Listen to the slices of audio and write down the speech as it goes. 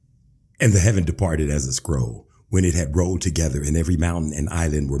And the heaven departed as a scroll, when it had rolled together, and every mountain and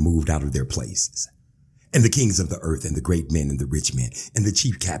island were moved out of their places. And the kings of the earth, and the great men, and the rich men, and the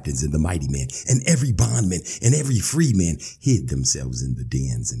chief captains, and the mighty men, and every bondman, and every free man, hid themselves in the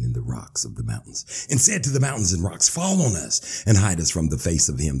dens and in the rocks of the mountains, and said to the mountains and rocks, Fall on us, and hide us from the face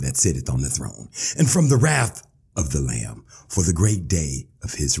of him that sitteth on the throne, and from the wrath of the Lamb. For the great day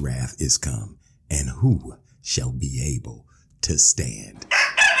of his wrath is come, and who shall be able to stand?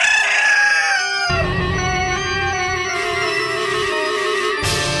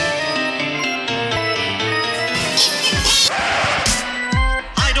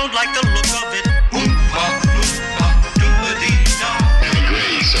 Like the look of it. Oompa, loompa, doo-a-dee-da. And the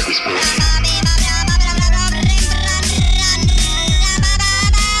gray circus parade.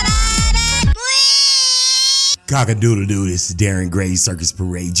 Cock-a-doodle-doo, this is Darren Gray's Circus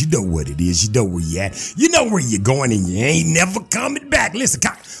Parade. You know what it is. You know where you at. You know where you're going, and you ain't never coming back. Listen,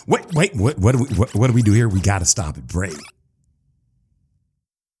 what do we do here? We got to stop and pray.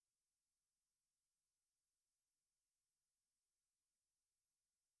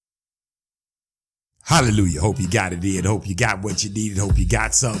 Hallelujah. Hope you got it in. Hope you got what you needed. Hope you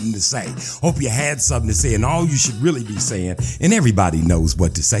got something to say. Hope you had something to say. And all you should really be saying, and everybody knows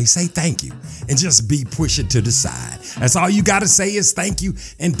what to say thank you. And just push it to the side. That's all you got to say is thank you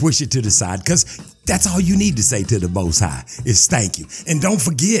and push it to the side. Because that's all you need to say to the Most High is thank you. And don't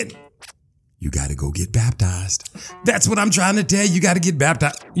forget, you got to go get baptized. That's what I'm trying to tell you. You got to get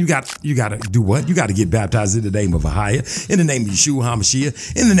baptized. You got to do what? You got to get baptized in the name of Ahia, in the name of Yeshua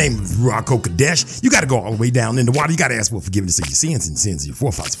HaMashiach, in the name of Ruach HaKodesh. You got to go all the way down in the water. You got to ask for forgiveness of your sins and sins of your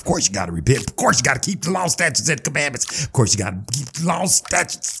forefathers. Of course, you got to repent. Of course, you got to keep the law, statutes, and commandments. Of course, you got to keep the law,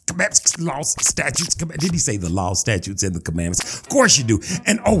 statutes, commandments, laws, statutes. Did he say the law, statutes, and the commandments? Of course you do.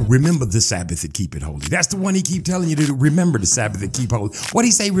 And remember the Sabbath and keep it holy. That's the one he keep telling you to do. Remember the Sabbath and keep holy. What did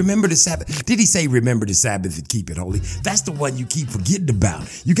he say? Remember the Sabbath. Did he say remember the Sabbath and keep it holy? That's the one you keep forgetting about.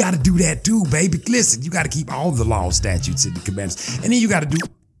 You got to do that too, baby. Listen, you got to keep all the law, statutes, and the commandments. And then you got to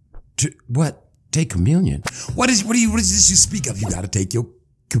do what? Take communion. What is this you speak of? You got to take your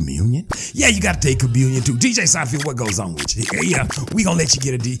communion? Yeah, you got to take communion too. DJ Seinfeld, what goes on with you? Yeah, we gonna let you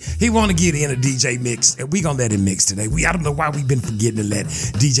get he want to get in a DJ mix, and we gonna let him mix today. I don't know why we've been forgetting to let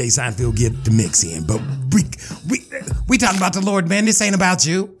DJ Seinfeld get the mix in, but we talking about the Lord, man. This ain't about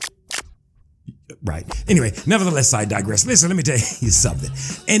you. Right. Anyway, nevertheless, I digress. Listen, let me tell you something.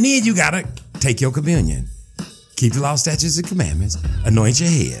 And then you gotta take your communion. Keep the law, statutes, and commandments. Anoint your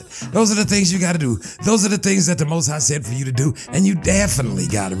head. Those are the things you got to do. Those are the things that the Most High said for you to do. And you definitely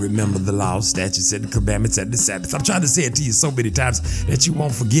got to remember the law, statutes, and the commandments and the Sabbath. I'm trying to say it to you so many times that you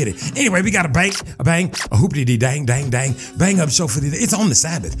won't forget it. Anyway, we got a bang, a hoopty-dee-dang, dang, bang up show for the day. It's on the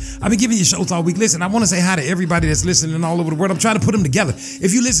Sabbath. I've been giving you shows all week. Listen, I want to say hi to everybody that's listening all over the world. I'm trying to put them together.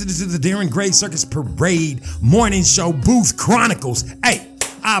 If you listen to the Darren Gray Circus Parade Morning Show Booth Chronicles, hey,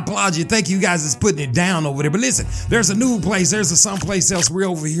 I applaud you. Thank you guys that's putting it down over there. But listen, there's a new place. There's someplace else. We're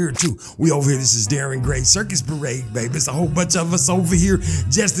over here too. We over here. This is Darren Gray Circus Parade, baby. It's a whole bunch of us over here.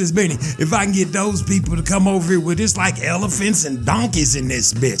 Just as many. If I can get those people to come over here with this like elephants and donkeys in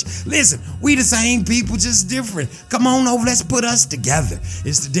this bitch. Listen, we the same people, just different. Come on over. Let's put us together.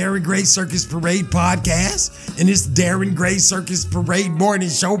 It's the Darren Gray Circus Parade podcast. And it's Darren Gray Circus Parade Morning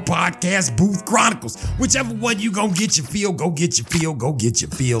Show podcast Booth Chronicles. Whichever one you gonna get your feel, go get your feel, go get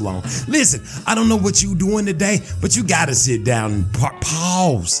your feel on. Listen, I don't know what you doing today, but you gotta sit down and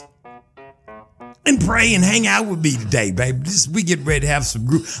pause and pray and hang out with me today, baby. We get ready to have some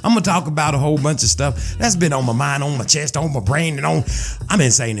group. I'm gonna talk about a whole bunch of stuff that's been on my mind, on my chest, on my brain, and I'm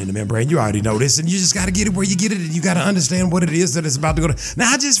insane in the membrane. You already know this, and you just gotta get it where you get it, and you gotta understand what it is that it's about to go to.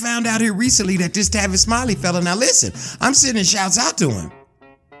 Now, I just found out here recently that this Tavis Smiley fella, now listen, I'm sitting and shouts out to him.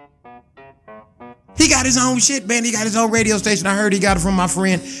 He got his own shit, man. He got his own radio station. I heard he got it from my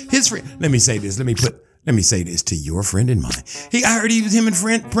friend, his friend. Let me say this. Let me say this to your friend and mine. I heard him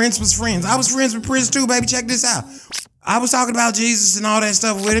and Prince was friends. I was friends with Prince too, baby. Check this out. I was talking about Jesus and all that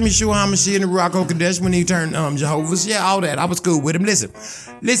stuff with him. Yeshua HaMashiach and the Ruach HaKodesh when he turned Jehovah's. Yeah, all that. I was cool with him. Listen,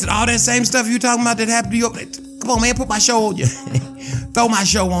 all that same stuff you talking about that happened to you. Come on, man, put my show on you. Throw my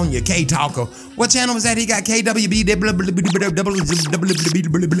show on you, K-Talker. What channel was that? He got KWB.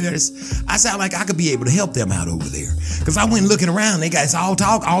 I sound like I could be able to help them out over there. Because I went looking around. They got all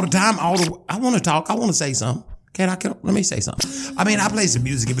talk all the time. I want to talk. I want to say something. Let me say something. I mean, I play some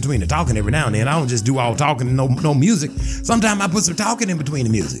music in between the talking every now and then. I don't just do all talking and no music. Sometimes I put some talking in between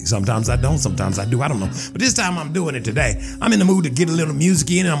the music. Sometimes I don't. Sometimes I do. I don't know. But this time I'm doing it today. I'm in the mood to get a little music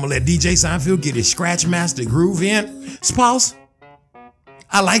in, and I'm going to let DJ Seinfeld get his Scratch Master groove in. Pause.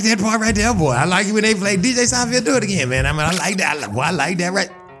 I like that part right there, boy. I like it when they play DJ Seinfeld. Do it again, man. I mean, I like that. I like that right.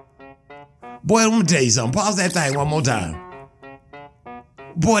 Boy, let me tell you something. Pause that thing one more time.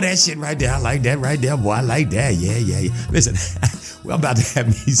 Boy, that shit right there, I like that right there. Boy, I like that. Yeah. Listen, we're about to have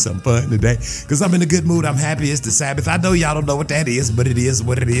me some fun today because I'm in a good mood. I'm happy. It's the Sabbath. I know y'all don't know what that is, but it is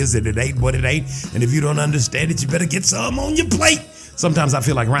what it is, and it ain't what it ain't. And if you don't understand it, you better get some on your plate. Sometimes I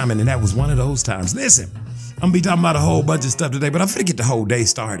feel like rhyming, and that was one of those times. Listen, I'm gonna be talking about a whole bunch of stuff today, but I'm finna get the whole day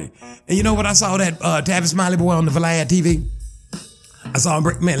started. And you know what? I saw that Tavis Smiley boy on the Vlad TV. I saw him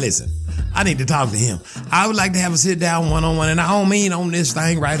break. Man, listen, I need to talk to him. I would like to have a sit down one-on-one, and I don't mean on this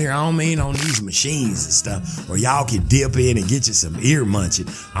thing right here. I don't mean on these machines and stuff where y'all can dip in and get you some ear munching.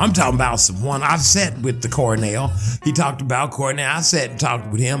 I'm talking about someone. I've sat with the Cornell. He talked about Cornell. I sat and talked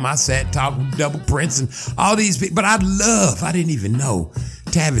with him. I sat and talked with Double Prince and all these people. But I didn't even know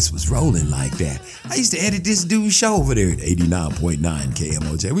Tavis was rolling like that. I used to edit this dude's show over there at 89.9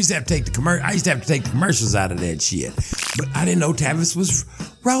 KMOJ. We used to have to take I used to have to take the commercials out of that shit. But I didn't know Tavis was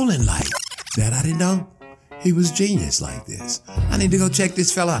rolling like that. I didn't know he was genius like this. I need to go check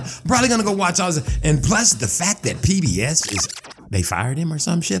this fella out. I'm probably gonna go watch all this. And plus the fact that they fired him or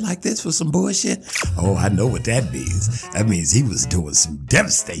some shit like this for some bullshit. Oh, I know what that means. That means he was doing some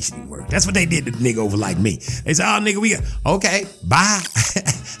devastation work. That's what they did to the nigga over like me. They said, oh, nigga, okay, bye.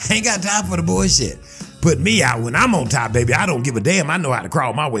 Ain't got time for the bullshit. Put me out when I'm on top, baby. I don't give a damn. I know how to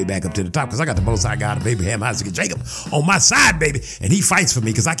crawl my way back up to the top because I got the Most High God of Abraham, Isaac, and Jacob on my side, baby. And he fights for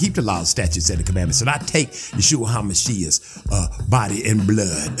me because I keep the laws, statutes, and the commandments. And I take Yeshua HaMashiach's body and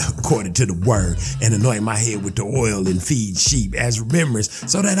blood according to the word and anoint my head with the oil and feed sheep as remembrance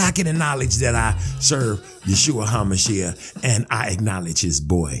so that I can acknowledge that I serve Yeshua HaMashiach and I acknowledge his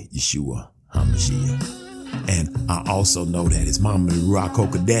boy, Yeshua HaMashiach. And I also know that his mama, Ruach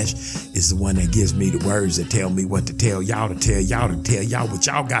HaKodesh, is the one that gives me the words that tell me what to tell y'all, to tell y'all what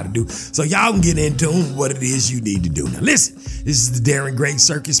y'all got to do so y'all can get in tune with what it is you need to do. Now listen, this is the Darren Gray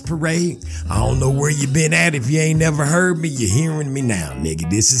Circus Parade. I don't know where you been at. If you ain't never heard me, you're hearing me now, nigga.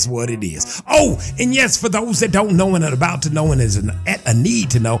 This is what it is. Oh, and yes, for those that don't know and are about to know and is a need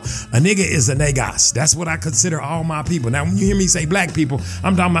to know, a nigga is a negas. That's what I consider all my people. Now, when you hear me say black people,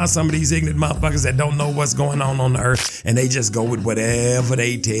 I'm talking about some of these ignorant motherfuckers that don't know what's going on the earth, and they just go with whatever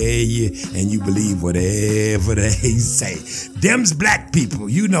they tell you, and you believe whatever they say. Them's black people.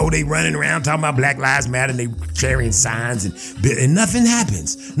 You know they running around talking about Black Lives Matter, and they carrying signs, and nothing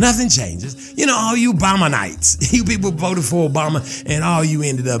happens. Nothing changes. You know, all you Obama-nites, you people voted for Obama, and all you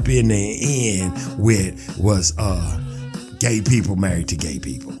ended up in the end with was gay people married to gay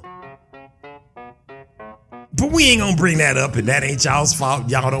people. But we ain't gonna bring that up, and that ain't y'all's fault.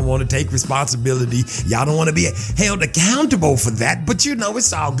 Y'all don't want to take responsibility. Y'all don't want to be held accountable for that. But you know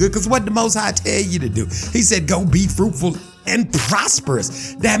it's all good, because what the Most High tell you to do? He said, go be fruitful and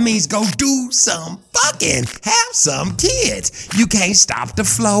prosperous. That means go do some fucking, have some kids. You can't stop the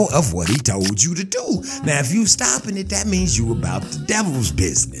flow of what he told you to do. Now, if you stopping it, that means you about the devil's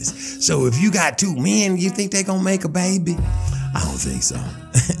business. So if you got two men, you think they gonna make a baby? I don't think so.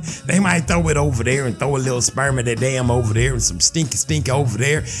 They might throw it over there and throw a little sperm in that dam over there and some stinky over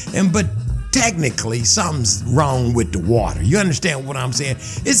there. But technically, something's wrong with the water. You understand what I'm saying?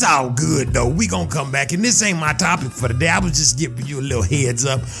 It's all good, though. We gonna come back, and this ain't my topic for the day. I was just giving you a little heads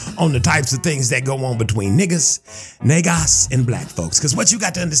up on the types of things that go on between niggas, negas, and black folks. Because what you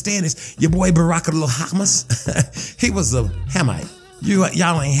got to understand is your boy Barack Hamas, he was a Hamite. Y'all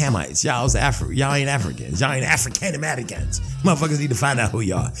ain't Hamites. Y'all ain't Africans. Y'all ain't African-Americans. Motherfuckers need to find out who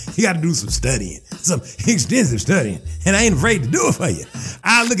you are. You got to do some studying, some extensive studying. And I ain't afraid to do it for you.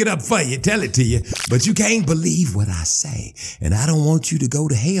 I'll look it up for you, tell it to you. But you can't believe what I say. And I don't want you to go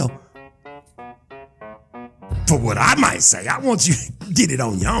to hell for what I might say. I want you to get it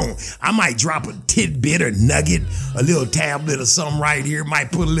on your own. I might drop a tidbit or nugget, a little tablet or something right here.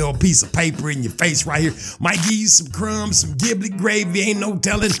 Might put a little piece of paper in your face right here. Might give you some crumbs, some giblet gravy. Ain't no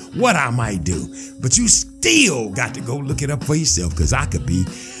telling what I might do. But you still got to go look it up for yourself, because I could be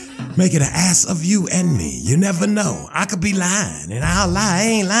making an ass of you and me. You never know. I could be lying, and I'll lie. I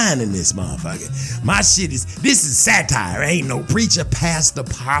ain't lying in this motherfucker. My shit this is satire. I ain't no preacher, pastor,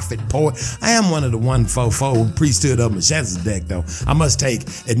 prophet, poet. I am one of the 144 priesthood of Melchizedek, though. I must take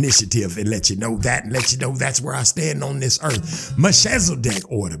initiative and let you know that, and let you know that's where I stand on this earth.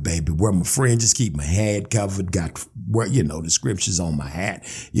 Melchizedek order, baby, where my friend just keep my head covered, got where, you know, the scriptures on my hat,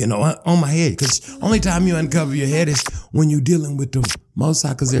 you know, on my head. Because only time you uncover your head is when you're dealing with the Most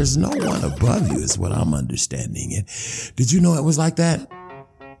High, because there's no one above you, is what I'm understanding. And did you know it was like that?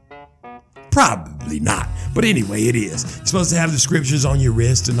 Probably. Probably not. But anyway, it is. You're supposed to have the scriptures on your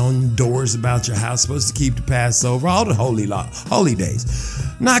wrist and on doors about your house. Supposed to keep the Passover, all the holy days.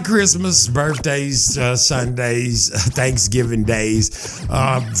 Not Christmas, birthdays, Sundays, Thanksgiving days,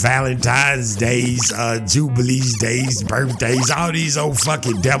 Valentine's days, Jubilees days, birthdays, all these old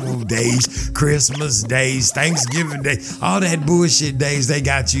fucking devil days, Christmas days, Thanksgiving days, all that bullshit days they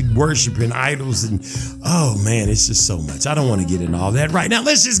got you worshiping idols. And oh man, it's just so much. I don't want to get into all that right now.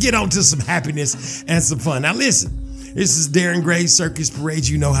 Let's just get on to some happiness and some fun. Now listen. This is Darren Gray's Circus Parade.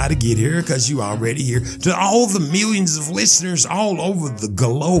 You know how to get here because you already here. To all the millions of listeners all over the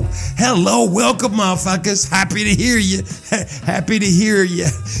globe, hello, welcome, motherfuckers. Happy to hear you. Happy to hear you.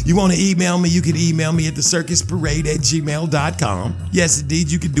 You want to email me? You can email me at thecircusparade@gmail.com. Yes,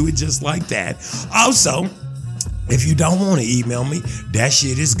 indeed, you can do it just like that. Also, if you don't want to email me, that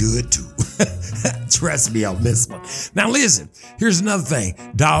shit is good too. Trust me on this one. Now listen, here's another thing.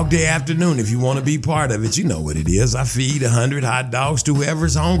 Dog Day Afternoon, if you want to be part of it, you know what it is. I feed 100 hot dogs to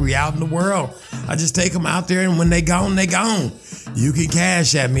whoever's hungry out in the world. I just take them out there, and when they gone, they gone. You can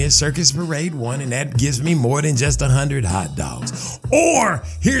cash at me at Circus Parade 1, and that gives me more than just 100 hot dogs. Or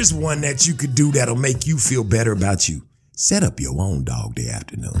here's one that you could do that'll make you feel better about you. Set up your own Dog Day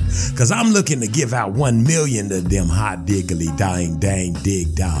Afternoon. Because I'm looking to give out 1 million of them hot diggly dang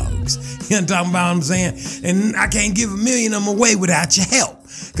dig dogs. You know what I'm saying? And I can't give 1 million of them away without your help.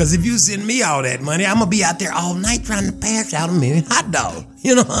 Because if you send me all that money, I'm going to be out there all night trying to pass out 1 million hot dogs.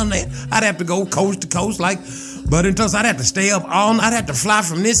 You know what I'm saying? I'd have to go coast to coast like butter and toast. I'd have to stay up all night. I'd have to fly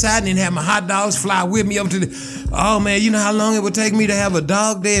from this side and then have my hot dogs fly with me up to the... Oh, man, you know how long it would take me to have a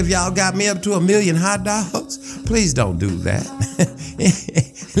dog day if y'all got me up to 1 million hot dogs? Please don't do that.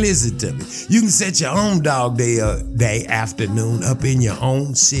 Listen to me. You can set your own Dog Day Afternoon up in your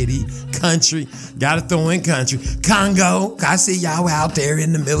own city, country. Gotta throw in country. Congo. I see y'all out there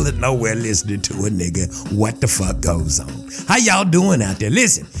in the middle of nowhere listening to a nigga. What the fuck goes on? How y'all doing out there?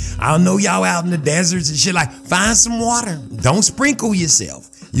 Listen, I know y'all out in the deserts and shit, like, find some water. Don't sprinkle yourself.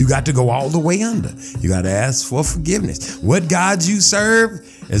 You got to go all the way under. You got to ask for forgiveness. What God you serve,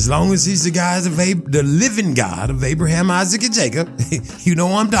 as long as he's the living God of Abraham, Isaac, and Jacob, you know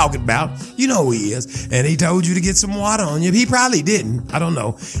what I'm talking about. You know who he is. And he told you to get some water on you. He probably didn't. I don't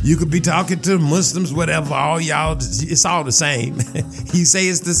know. You could be talking to Muslims, whatever, all y'all, it's all the same. You say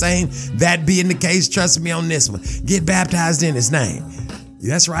it's the same. That being the case, trust me on this one. Get baptized in his name.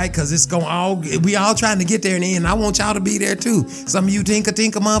 That's right, because we all trying to get there in the end. I want y'all to be there too. Some of you tinka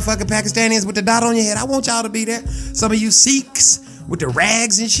motherfucking Pakistanis with the dot on your head, I want y'all to be there. Some of you Sikhs with the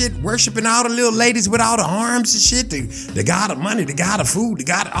rags and shit, worshiping all the little ladies with all the arms and shit, the god of money, the god of food, the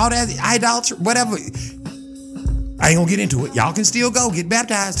god of all that, idolatry, whatever. I ain't gonna get into it. Y'all can still go, get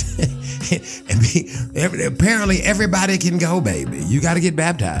baptized. Apparently everybody can go, baby. You got to get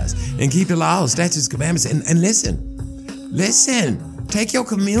baptized and keep the laws, statutes, commandments, and listen. Take your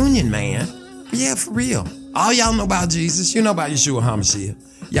communion, man. Yeah, for real. All y'all know about Jesus. You know about Yeshua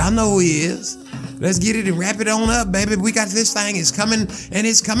HaMashiach. Y'all know who he is. Let's get it and wrap it on up, baby. We got this thing. It's coming, and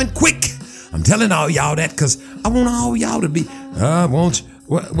it's coming quick. I'm telling all y'all that because I want all y'all to be.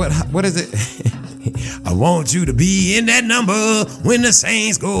 What is it? I want you to be in that number when the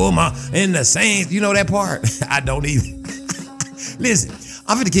saints go in the saints. You know that part? I don't even. Listen.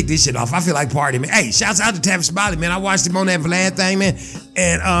 I'm finna kick this shit off. I feel like partying, man. Hey, shouts out to Tavis Smiley, man. I watched him on that Vlad thing, man.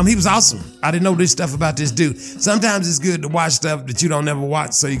 And he was awesome. I didn't know this stuff about this dude. Sometimes it's good to watch stuff that you don't never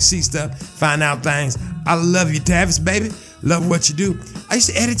watch so you can see stuff, find out things. I love you, Tavis, baby. Love what you do. I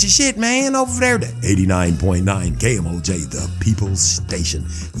used to edit your shit, man, over there. 89.9 KMOJ, the People's Station.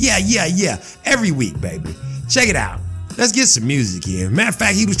 Yeah. Every week, baby. Check it out. Let's get some music here. Matter of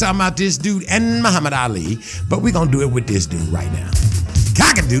fact, he was talking about this dude and Muhammad Ali, but we're gonna do it with this dude right now.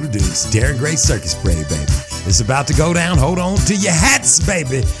 Cock-a-doodle-doo, it's Darren Gray's Circus Parade, baby. It's about to go down. Hold on to your hats,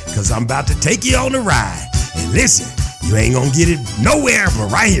 baby, because I'm about to take you on a ride. And listen, you ain't gonna get it nowhere but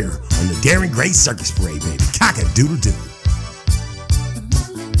right here on the Darren Gray Circus Parade, baby. Cock-a-doodle-doo.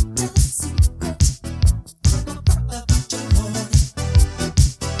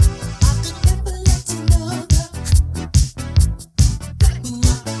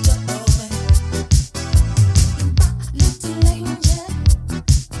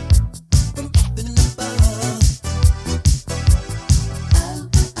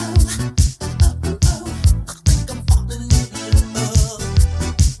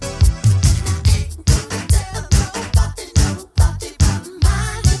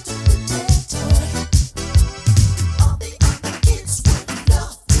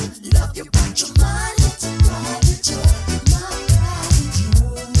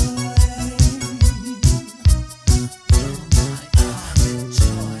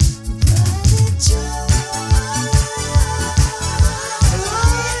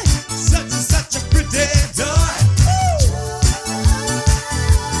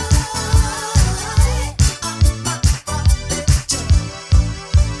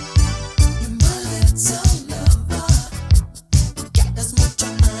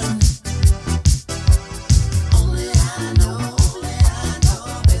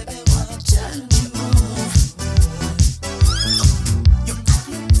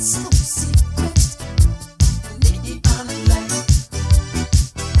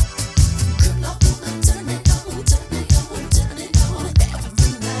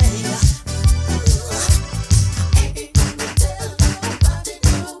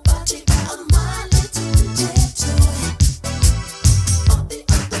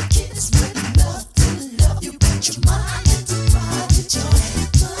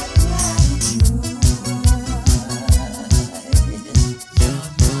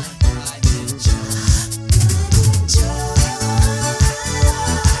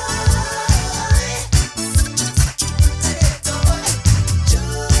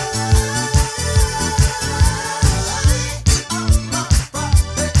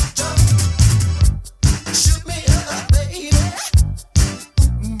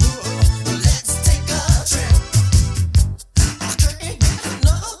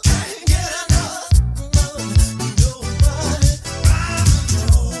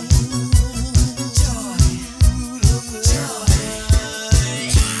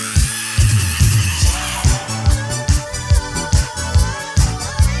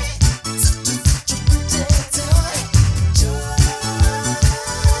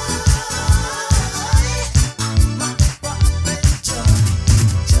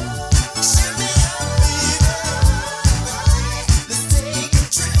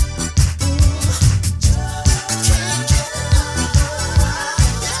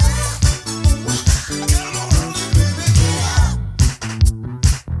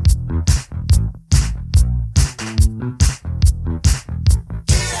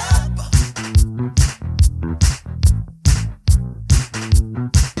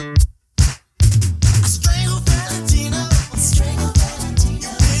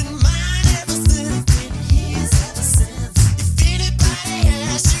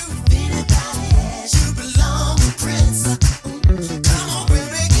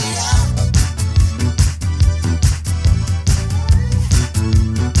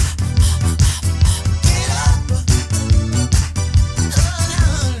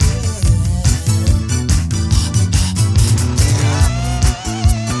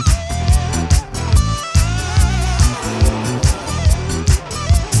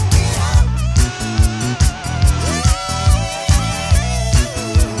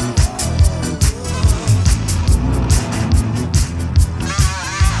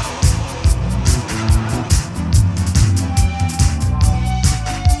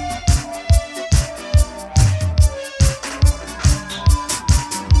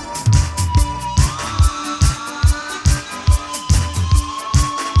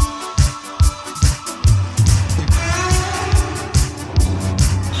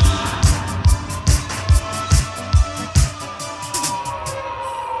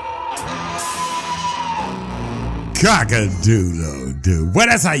 Cock-a-doodle, dude. Well,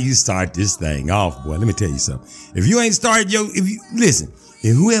 that's how you start this thing off, boy. Let me tell you something. If you ain't started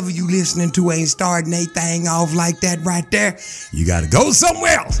if whoever you listening to ain't starting a thing off like that right there, you gotta go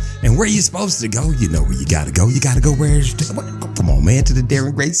somewhere else. And where you supposed to go, you know where you gotta go. You gotta go where come on, man, to the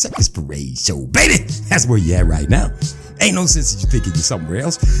Daring Great Circus Parade show, baby. That's where you at right now. Ain't no sense in you thinking you're somewhere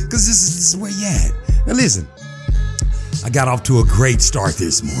else, because this is where you at. Now listen, I got off to a great start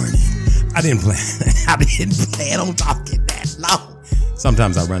this morning. I didn't plan on talking that long.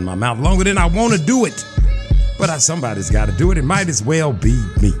 Sometimes I run my mouth longer than I want to do it. But somebody's got to do it. It might as well be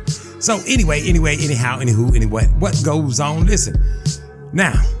me. So anyway, what goes on? Listen,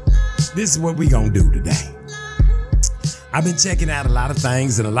 now, this is what we going to do today. I've been checking out a lot of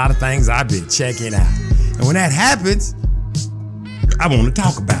things, and a lot of things I've been checking out. And when that happens, I want to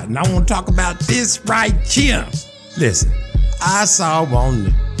talk about it. And I want to talk about this right here. Listen, I saw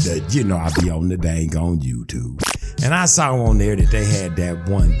on I be on the dang on YouTube. And I saw on there that they had that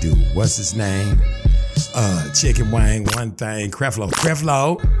one dude. What's his name? Chicken Wang, one thing, Creflo,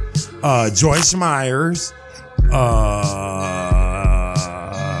 Joyce Myers,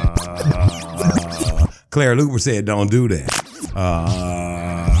 Claire Looper said don't do that.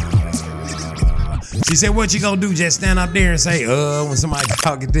 She said, what you gonna do? Just stand up there and say, when somebody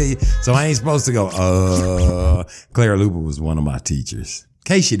talking to you. So I ain't supposed to go, Claire Looper was one of my teachers.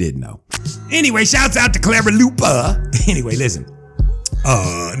 In case you didn't know. Anyway, shouts out to Claire Looper. Anyway, listen.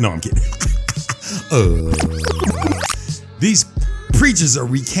 No, I'm kidding. These preachers are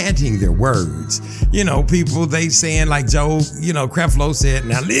recanting their words. People, they saying like Joe, Creflo said,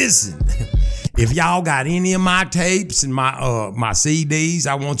 now listen, if y'all got any of my tapes and my CDs,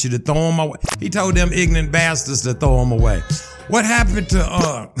 I want you to throw them away. He told them ignorant bastards to throw them away. What happened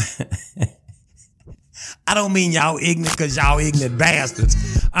to, I don't mean y'all ignorant because y'all ignorant bastards.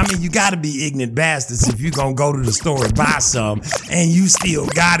 I mean, you got to be ignorant bastards if you're going to go to the store and buy some and you still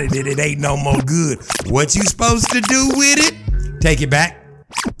got it and it ain't no more good. What you supposed to do with it? Take it back.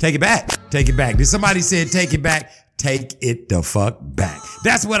 Take it back. Take it back. Did somebody say take it back? Take it the fuck back.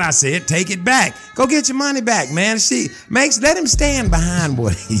 That's what I said. Take it back. Go get your money back, man. Let him stand behind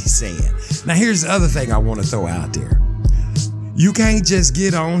what he's saying. Now, here's the other thing I want to throw out there. You can't just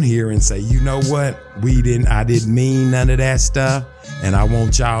get on here and say, you know what? I didn't mean none of that stuff. And I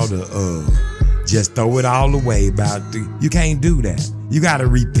want y'all to just throw it all away you can't do that. You got to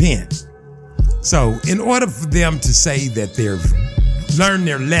repent. So in order for them to say that they've learned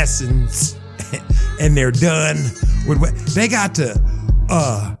their lessons and they're done with what they got to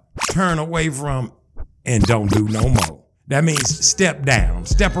turn away from and don't do no more. That means step down,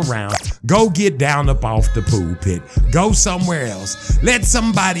 step around, go get down up off the pulpit, go somewhere else. Let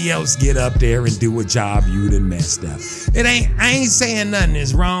somebody else get up there and do a job you done messed up. I ain't saying nothing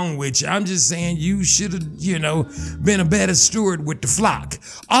is wrong with you. I'm just saying you should have, been a better steward with the flock.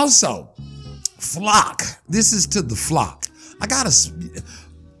 Also, flock. This is to the flock.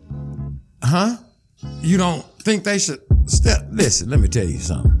 You don't think they should listen, let me tell you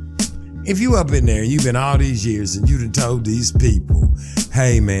something. If you up in there and you've been all these years and you done told these people,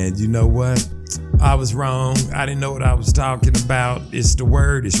 hey man, you know what? I was wrong. I didn't know what I was talking about. It's the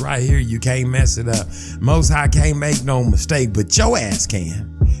word. It's right here. You can't mess it up. Most High can't make no mistake, but your ass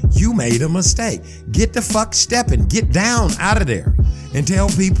can. You made a mistake. Get the fuck stepping. Get down out of there and tell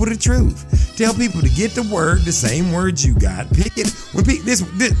people the truth. Tell people to get the word, the same words you got. Pick it.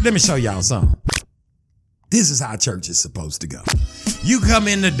 Let me show y'all something. This is how church is supposed to go. You come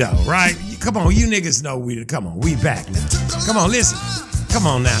in the door, right? Come on, you niggas know we back now. Come on, listen. Come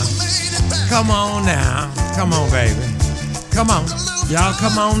on now. Come on now. Come on, baby. Come on. Y'all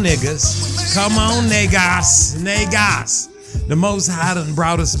come on, niggas. Come on, niggas. The Most High done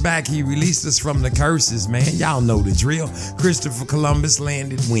brought us back. He released us from the curses, man. Y'all know the drill. Christopher Columbus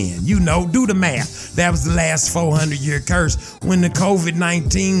landed when? Do the math. That was the last 400-year curse when the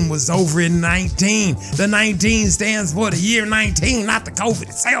COVID-19 was over in 19. The 19 stands for the year 19, not the COVID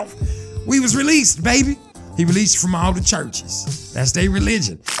itself. We was released, baby. He released you from all the churches. That's their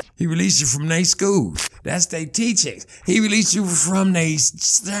religion. He released you from their schools. That's their teachings. He released you from their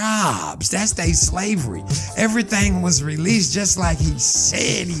jobs. That's their slavery. Everything was released just like he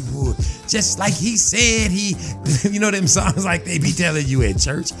said he would. Just like he said them songs like they be telling you at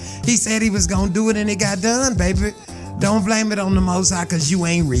church. He said he was going to do it and it got done, baby. Don't blame it on the Most High because you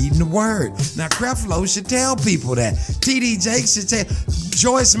ain't reading the word. Now, Creflo should tell people that. T.D. Jakes should tell.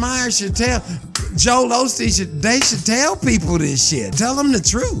 Joyce Myers should tell. Joel Osteen they should tell people this shit. Tell them the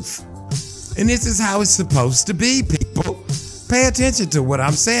truth. And this is how it's supposed to be, people. Pay attention to what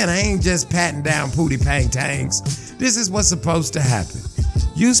I'm saying. I ain't just patting down pooty pang tangs. This is what's supposed to happen.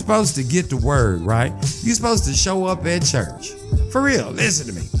 You supposed to get the word, right? You supposed to show up at church. For real, listen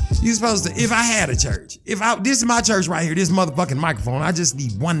to me. You supposed to, if I had a church, this is my church right here, this motherfucking microphone, I just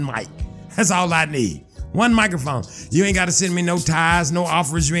need one mic. That's all I need. One microphone. You ain't got to send me no tithes, no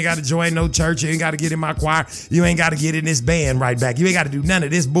offers. You ain't got to join no church. You ain't got to get in my choir. You ain't got to get in this band right back. You ain't got to do none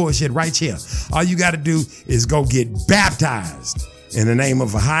of this bullshit right here. All you got to do is go get baptized in the name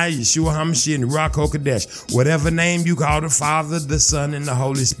of Ahai, Yeshua HaMashiach, and Ruach HaKodesh. Whatever name you call the Father, the Son, and the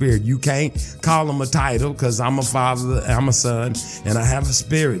Holy Spirit. You can't call them a title because I'm a father, I'm a son, and I have a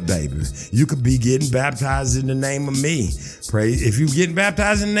spirit, baby. You could be getting baptized in the name of me. Pray. If you getting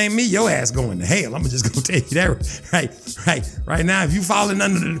baptized in the name of me, your ass going to hell. I'm just gonna tell you that right now. If you falling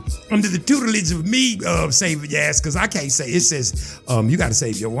under the tutelage of me, saving your ass, because I can't say it says you got to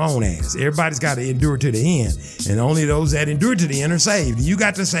save your own ass. Everybody's got to endure to the end, and only those that endure to the end are saved. You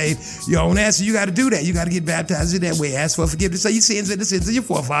got to save your own ass, so you got to do that. You got to get baptized in that way. Ask for forgiveness of your sins and the sins of your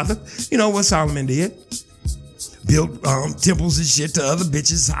forefather. You know what Solomon did. Built temples and shit to other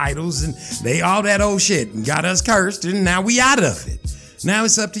bitches, idols, and they all that old shit, and got us cursed, and now we out of it. Now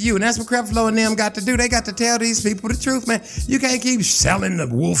it's up to you, and that's what Creflo and them got to do. They got to tell these people the truth, man. You can't keep selling the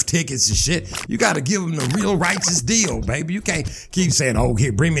wolf tickets and shit. You got to give them the real righteous deal, baby. You can't keep saying, oh,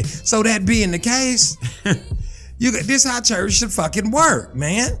 here, bring me. So that being the case, this how church should fucking work,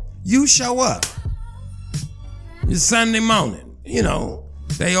 man. You show up. It's Sunday morning, you know.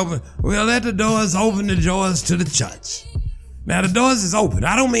 They open, well, let the doors open the doors to the church. Now, the doors is open.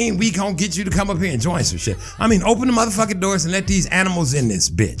 I don't mean we gonna get you to come up here and join some shit. I mean, open the motherfucking doors and let these animals in this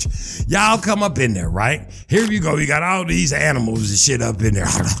bitch. Y'all come up in there, right? Here you go. You got all these animals and shit up in there.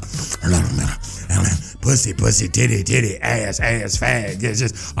 Pussy, titty, ass, fag. It's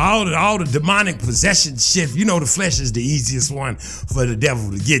just all the demonic possession shit. You know the flesh is the easiest one for the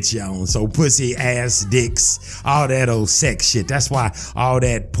devil to get you on. So pussy, ass, dicks, all that old sex shit. That's why all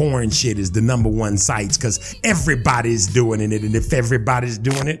that porn shit is the #1 sites, because everybody's doing it. And if everybody's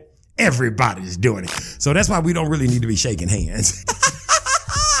doing it, everybody's doing it. So that's why we don't really need to be shaking hands.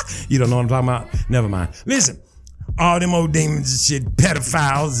 You don't know what I'm talking about? Never mind. Listen, all them old demons and shit,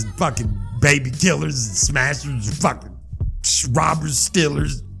 pedophiles and fucking baby killers and smashers, fucking robbers,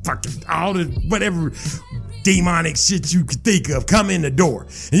 stealers, fucking all the whatever demonic shit you could think of, come in the door.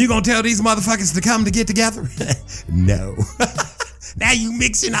 And you gonna tell these motherfuckers to come to get together? No. Now you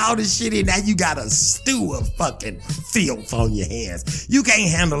mixing all this shit in. Now you got a stew of fucking filth on your hands. You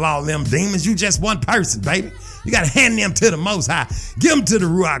can't handle all them demons. You just one person, baby. You gotta hand them to the Most High. Give them to the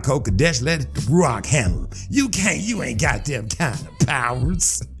Ruach HaKodesh. Let the Ruach handle them. You can't. You ain't got them kind of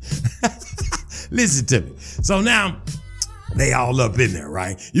powers. Listen to me. So now they all up in there,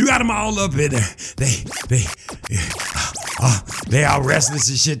 right? You got them all up in there. They all restless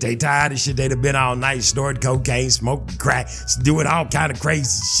and shit. They tired and shit. They done been all night snorting cocaine, smoking crack, doing all kind of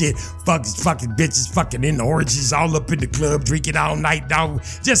crazy shit. Fucking bitches, fucking in the orgies, all up in the club, drinking all night, dog.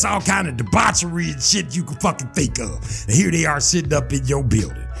 Just all kind of debauchery and shit you can fucking think of. And here they are sitting up in your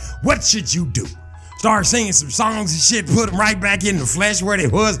building. What should you do? Start singing some songs and shit, put them right back in the flesh where they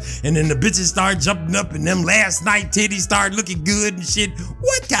was, and then the bitches start jumping up and them last night titties start looking good and shit.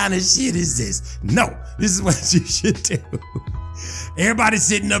 What kind of shit is this? No, this is what you should do. Everybody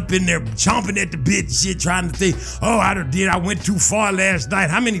sitting up in there chomping at the bit and shit, trying to think, oh, I went too far last night.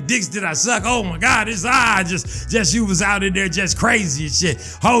 How many dicks did I suck? Oh my God, just you was out in there just crazy and shit.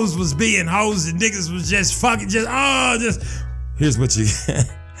 Hoes was being hoes and niggas was just fucking here's what you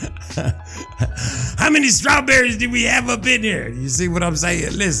how many strawberries did we have up in here? You see what I'm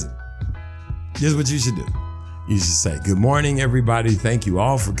saying? Listen, here's what you should do. You should say, good morning, everybody. Thank you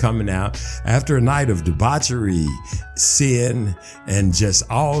all for coming out. After a night of debauchery, sin, and just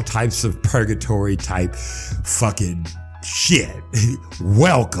all types of purgatory type fucking shit.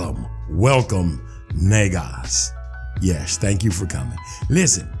 Welcome, Negas. Yes, thank you for coming.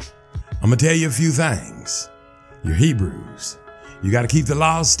 Listen, I'm going to tell you a few things. You're Hebrews. You got to keep the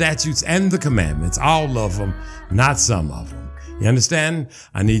laws, statutes, and the commandments, all of them, not some of them. You understand?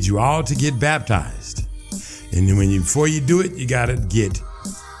 I need you all to get baptized. And then before you do it, you got to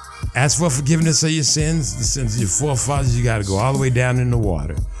ask for forgiveness of your sins, the sins of your forefathers. You got to go all the way down in the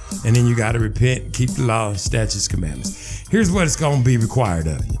water. And then you got to repent, keep the law, statutes, commandments. Here's what it's going to be required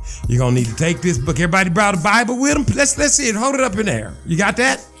of you. You're going to need to take this book. Everybody brought a Bible with them? Let's see it. Hold it up in there. You got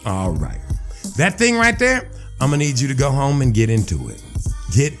that? All right. That thing right there, I'm going to need you to go home and get into it.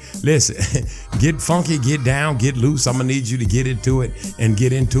 Listen, get funky, get down, get loose. I'm going to need you to get into it and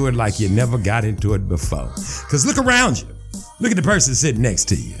get into it like you never got into it before. Because look around you. Look at the person sitting next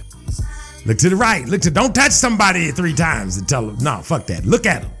to you. Look to the right. Don't touch somebody 3 times and tell them, no, fuck that. Look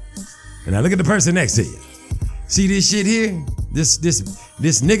at them. And now look at the person next to you. See this shit here? this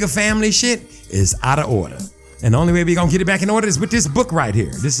nigga family shit is out of order. And the only way we gonna get it back in order is with this book right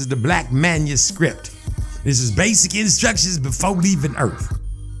here. This is the Black Manuscript. This is basic instructions before leaving Earth.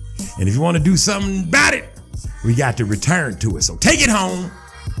 And if you want to do something about it, we got to return to it. So take it home,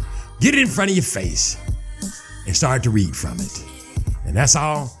 get it in front of your face, and start to read from it. And that's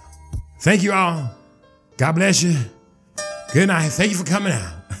all. Thank you all. God bless you. Good night. Thank you for coming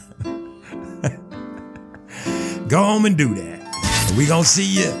out. Go home and do that. And we gonna see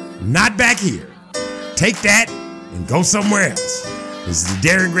you not back here. Take that and go somewhere else. This is the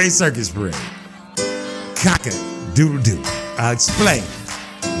Darren Gray Circus Parade. Cock-a-doodle-doo. I'll explain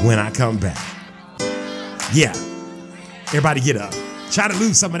when I come back. Yeah. Everybody get up. Try to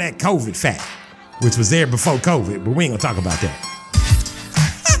lose some of that COVID fat, which was there before COVID, but we ain't gonna talk about that.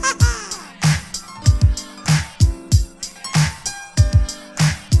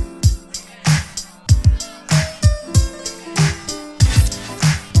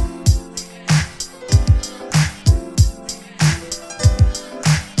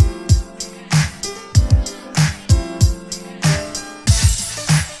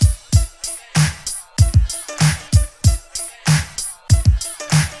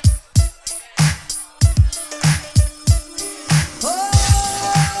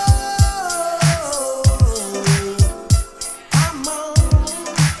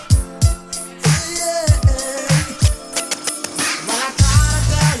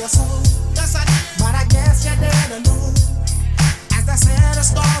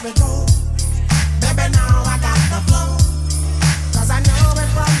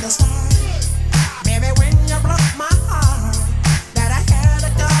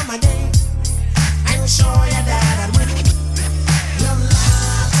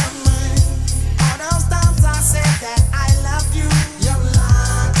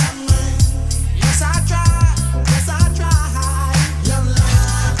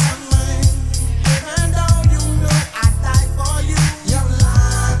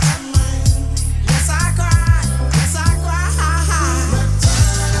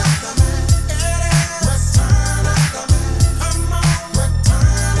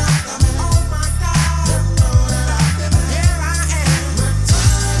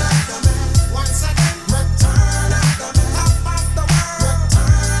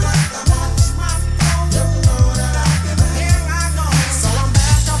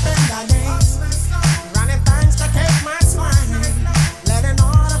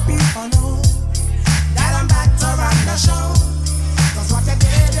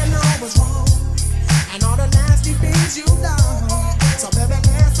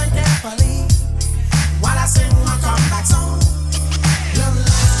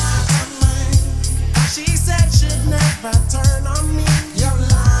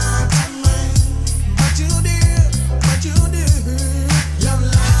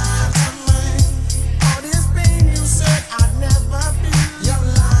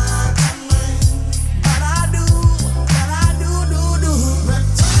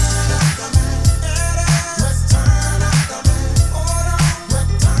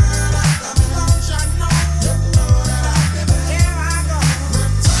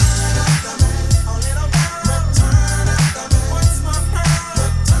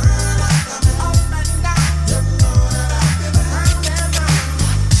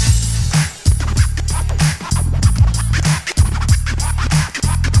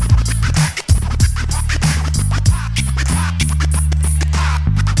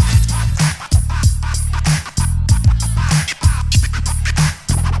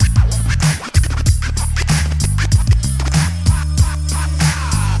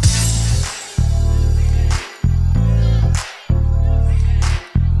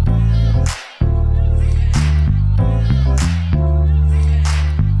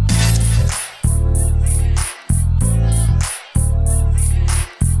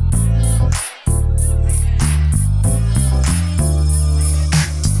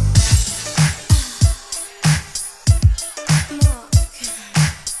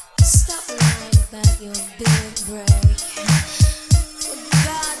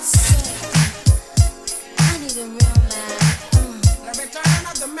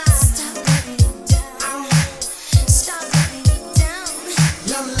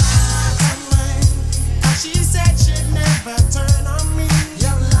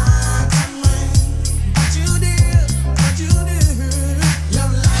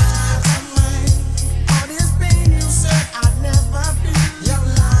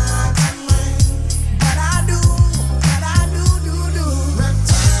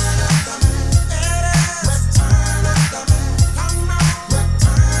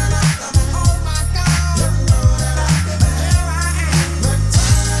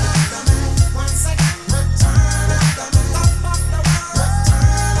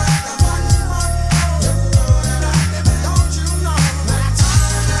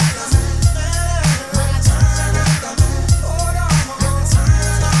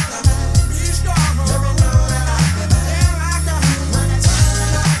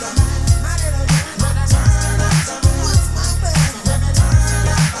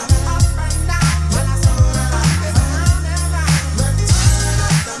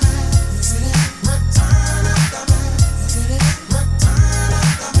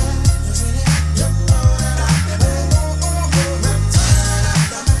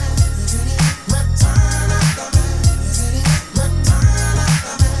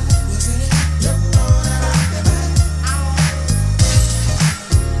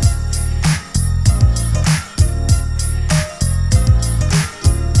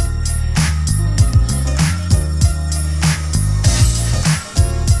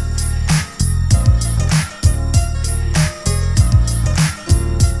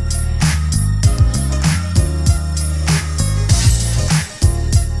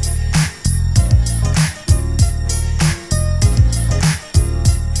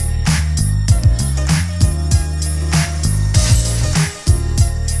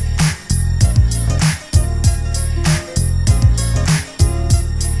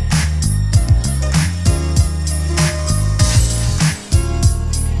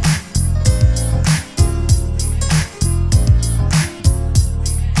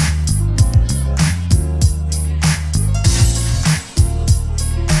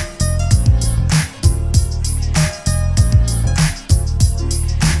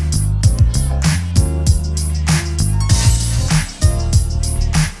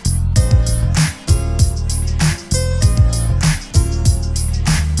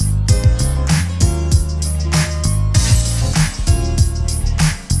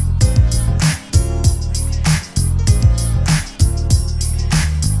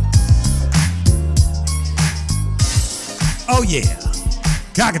 Oh yeah.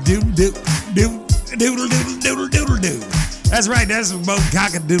 Cock-a-doodle-doo, doodle-doodle-doodle-doodle-doo. That's right, that's what both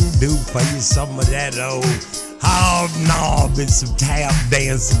cock-a-doodle-doo for you. Some of that old hog knob and some tap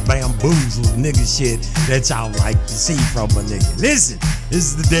dance and bamboozle nigga shit that y'all like to see from a nigga. Listen,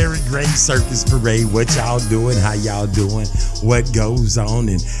 this is the Darren Gray Circus Parade. What y'all doing? How y'all doing? What goes on?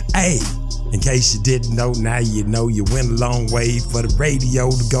 And hey, in case you didn't know, now you know. You went a long way for the radio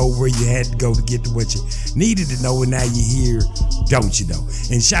to go where you had to go to get to what you needed to know, and now you're here, don't you know?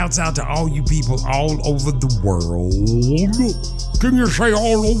 And shouts out to all you people all over the world. Can you say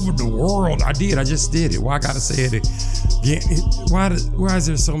all over the world? I did. I just did it. Why I gotta say it again? Why is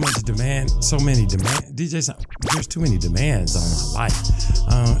there so much demand? So many demands? DJ, there's too many demands on my life.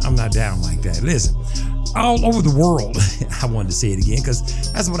 I'm not down like that. Listen, all over the world. I wanted to say it again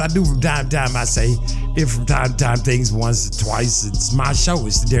because that's what I do from time to time. I say it from time to time, things once or twice. It's my show.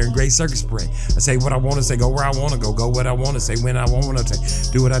 It's the Darren Gray Circus Parade. I say what I want to say, go where I want to go what I want to say, when I want to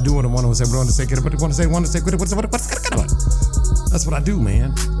say, do what I do, what I want to say, what I want to say, what I want to say, That's what I do,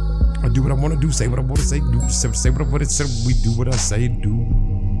 man. I do what I want to do, say what I want to say, do say what I want to say. We do what I say, do.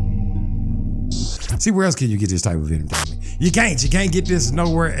 See, where else can you get this type of entertainment? You can't get this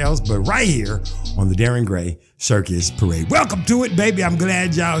nowhere else but right here on the Darren Gray Circus Parade. Welcome to it, baby. I'm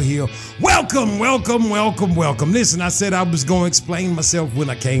glad y'all here. Welcome. Listen, I said I was going to explain myself when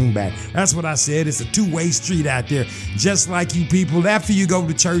I came back. That's what I said. It's a two-way street out there. Just like you people, after you go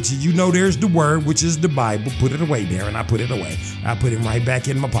to church and you know there's the word, which is the Bible. Put it away, Darren. I put it away. I put it right back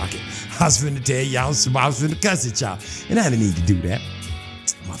in my pocket. I was finna tell y'all, I was finna cuss at y'all. And I didn't need to do that.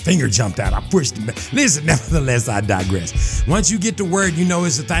 My finger jumped out. I pushed it back. Listen, nevertheless, I digress. Once you get the word, you know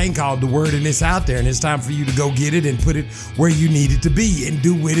it's a thing called the word, and it's out there, and it's time for you to go get it and put it where you need it to be and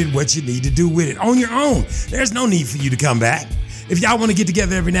do with it what you need to do with it on your own. There's no need for you to come back. If y'all want to get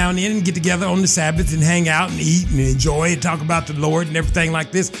together every now and then and get together on the Sabbath and hang out and eat and enjoy and talk about the Lord and everything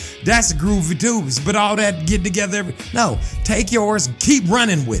like this, that's a groovy too. But all that get together, no, take yours, keep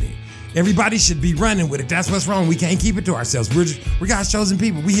running with it. Everybody should be running with it. That's what's wrong. We can't keep it to ourselves. We're God's chosen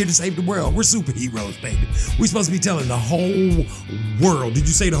people. We're here to save the world. We're superheroes, baby. We're supposed to be telling the whole world. Did you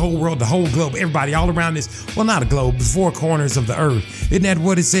say the whole world? The whole globe. Everybody all around this. Well, not a globe. The four corners of the earth. Isn't that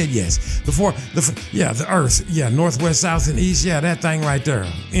what it said? Yes. The earth. Yeah, northwest, south, and east. Yeah, that thing right there.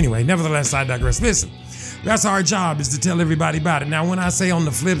 Anyway, nevertheless, I digress. Listen. That's our job, is to tell everybody about it. Now, when I say on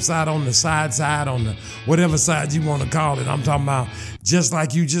the flip side, on the side, on the whatever side you want to call it, I'm talking about just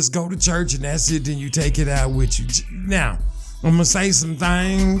like you just go to church and that's it, then you take it out with you. Now, I'm going to say some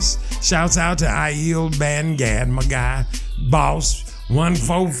things. Shouts out to Aiel Bangad, my guy, boss.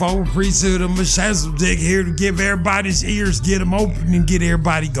 144 priesthood of Melchizedek here to give everybody's ears, get them open and get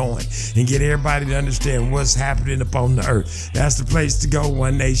everybody going and get everybody to understand what's happening upon the earth. That's the place to go.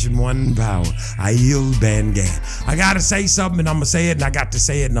 One nation, one power. Aiel Bangad. I got to say something and I'm going to say it and I got to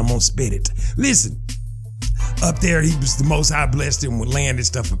say it and I'm going to spit it. Listen. Up there, he was the most high blessed him with land and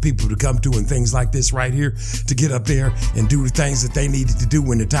stuff for people to come to and things like this right here to get up there and do the things that they needed to do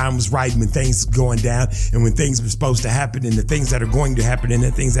when the time was right and when things were going down and when things were supposed to happen and the things that are going to happen and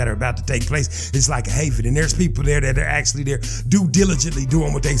the things that are about to take place. It's like a haven. And there's people there that are actually there diligently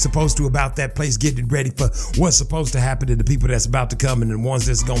doing what they're supposed to about that place, getting ready for what's supposed to happen to the people that's about to come and the ones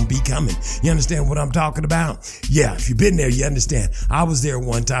that's going to be coming. You understand what I'm talking about? Yeah, if you've been there, you understand. I was there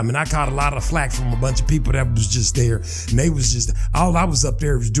one time and I caught a lot of flack from a bunch of people that was just there, and they was just all I was up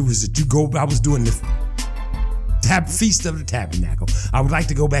there to do was to go. I was doing the Feast of the Tabernacle. I would like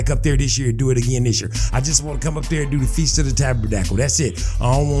to go back up there this year and do it again this year. I just want to come up there and do the Feast of the Tabernacle. That's it.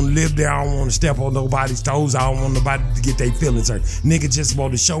 I don't want to live there. I don't want to step on nobody's toes. I don't want nobody to get their feelings hurt. Nigga just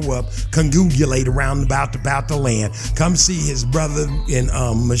want to show up, congratulate around about the land. Come see his brother in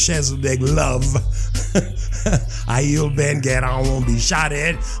Melchizedek love. Aiel Bangad. I don't want to be shot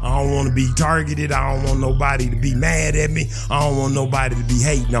at. I don't want to be targeted. I don't want nobody to be mad at me. I don't want nobody to be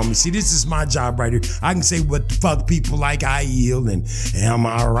hating on me. See, this is my job right here. I can say what the fuck people like Aiel and Am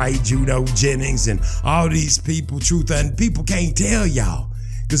I Right, Judo Jennings and all these people, truth, and people can't tell y'all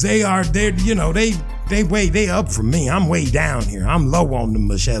because they up from me. I'm way down here. I'm low on the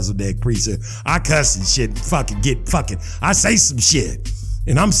Melchizedek priesthood. I cuss and shit, I say some shit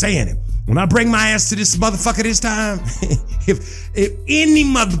and I'm saying it. When I bring my ass to this motherfucker this time, if any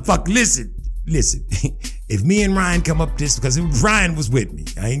motherfucker, listen, if me and Ryan come up this, because Ryan was with me,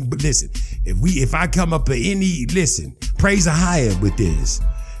 if I come up praise a higher with this.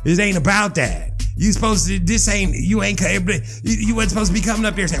 This ain't about that. You wasn't supposed to be coming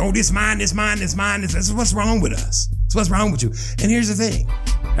up there saying, oh, this mine. That's what's wrong with us. That's what's wrong with you. And here's the thing.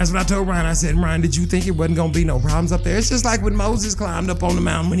 That's what I told Ryan. I said, Ryan, did you think it wasn't going to be no problems up there? It's just like when Moses climbed up on the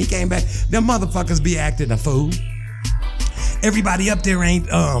mountain when he came back. Them motherfuckers be acting a fool. Everybody up there ain't,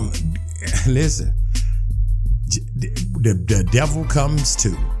 listen, the devil comes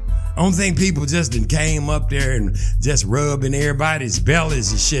too. I don't think people just came up there and just rubbing everybody's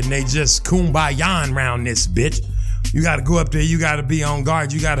bellies and shit, and they just kumbayaing around this bitch. You gotta go up there, you gotta be on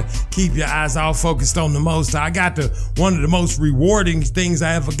guard, you gotta keep your eyes all focused on the Most High. I got one of the most rewarding things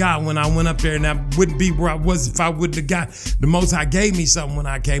I ever got when I went up there, and I wouldn't be where I was if I wouldn't have got the Most High gave me something when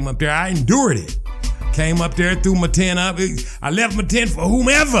I came up there. I endured it. Came up there, threw my tent up. I left my tent for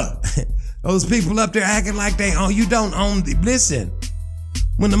whomever. Those people up there acting like they own, you don't own the, listen,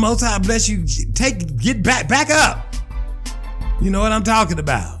 when the Most High bless you, get back up. You know what I'm talking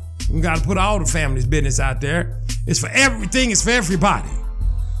about. We gotta put all the family's business out there. It's for everything, it's for everybody.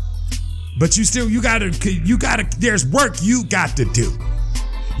 But you gotta, there's work you got to do.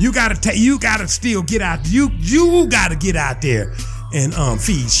 You gotta still get out, you gotta get out there and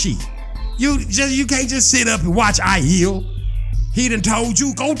feed sheep. You can't just sit up and watch I heal. He done told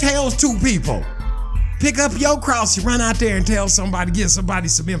you, go tell 2 people. Pick up your cross, you run out there and tell somebody, give somebody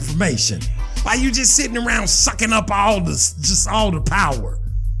some information. Why you just sitting around sucking up all the power?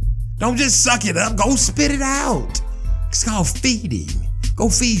 Don't just suck it up, go spit it out. It's called feeding. Go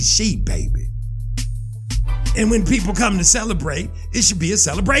feed sheep, baby. And when people come to celebrate, it should be a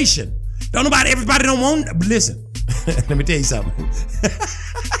celebration. Everybody don't want, listen, let me tell you something.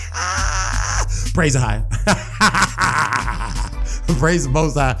 Praise the high. Praise the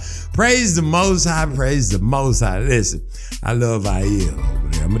Most High. Praise the Most High. Praise the Most High. Listen, I love IL over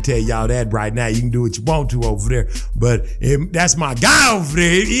there. I'm going to tell y'all that right now. You can do what you want to over there. But that's my guy over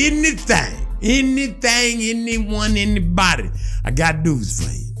there. Anything, anyone, anybody. I got news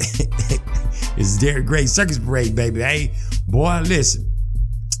for you. It's Derek Gray Circus Parade, baby. Hey, boy, listen.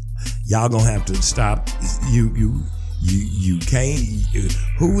 Y'all going to have to stop. You can't.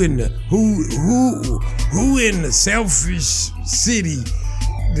 Who in the selfish city,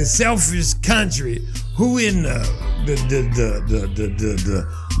 the selfish country? Who in the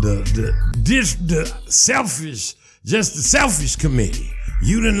selfish committee?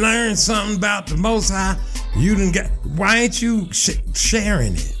 You done learned something about the Most High. You done got. Why ain't you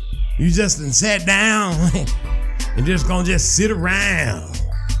sharing it? You just done sat down and just gonna sit around.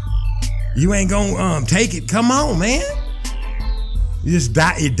 You ain't gonna take it. Come on, man. You just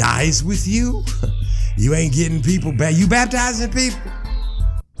die. It dies with you. You ain't getting people back. You baptizing people?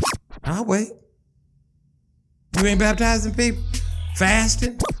 I'll wait. You ain't baptizing people?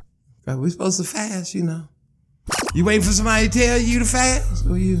 Fasting? We supposed to fast, you know. You waiting for somebody to tell you to fast?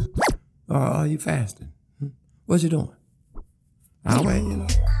 Or are you fasting? What you doing? I'll wait, you know.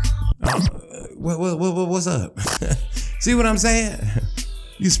 What's up? See what I'm saying?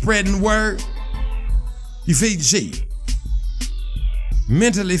 You spreading the word. You feed the sheep.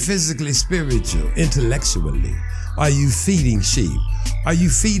 Mentally, physically, spiritual, intellectually. Are you feeding sheep? Are you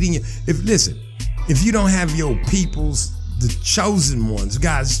feeding? If you don't have your peoples, the chosen ones,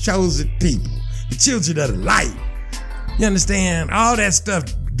 God's chosen people, the children of the light, you understand? All that stuff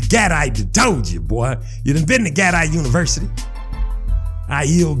the Gadite told you, boy. You done been to Gadite University. I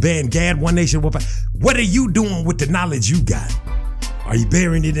yield band Gad, one nation. What are you doing with the knowledge you got? Are you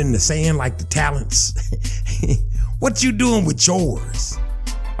burying it in the sand like the talents? What you doing with yours?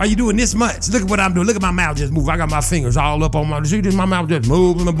 Are you doing this much? Look at what I'm doing. Look at my mouth just moving. I got my fingers all up on my, see this, my mouth just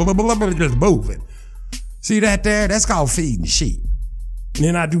moving, just moving. See that there? That's called feeding sheep. And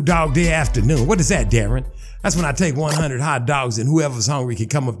then I do dog day afternoon. What is that, Darren? That's when I take 100 hot dogs and whoever's hungry can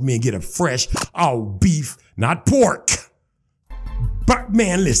come up to me and get a fresh, all beef, not pork. But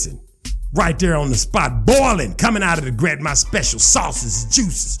man, listen. Right there on the spot, boiling, coming out of the grid, my special sauces,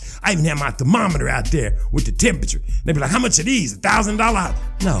 juices. I even have my thermometer out there with the temperature. They be like, how much are these? $1,000?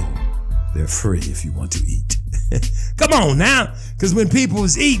 No, they're free if you want to eat. Come on now, because when people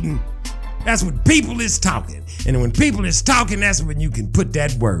is eating, that's when people is talking. And when people is talking, that's when you can put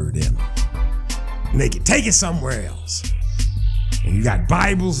that word in them. And they can take it somewhere else. And you got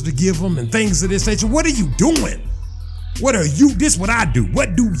Bibles to give them and things of this nature. What are you doing? What are you? This is what I do.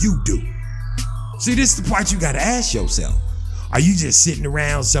 What do you do? See, this is the part you got to ask yourself. Are you just sitting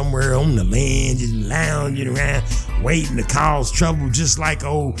around somewhere on the land, just lounging around, waiting to cause trouble just like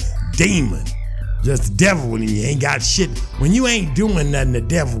old demon? Just the devil when you ain't got shit. When you ain't doing nothing, the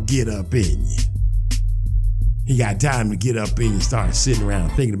devil get up in you. He got time to get up in you and start sitting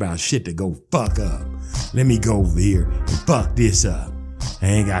around thinking about shit to go fuck up. Let me go over here and fuck this up. I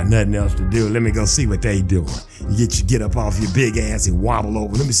ain't got nothing else to do. Let me go see what they doing. You get up off your big ass and wobble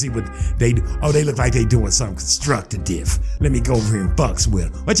over. Let me see what they do. Oh, they look like they doing something constructive. Let me go over here and fucks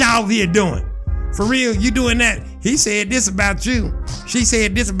with them. What y'all over here doing? For real, you doing that? He said this about you. She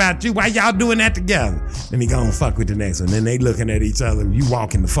said this about you. Why y'all doing that together? Let me go and fuck with the next one. Then they looking at each other. You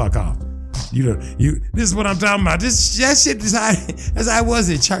walking the fuck off. This is what I'm talking about. That shit is as I was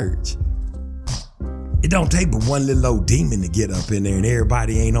at church. It don't take but one little old demon to get up in there and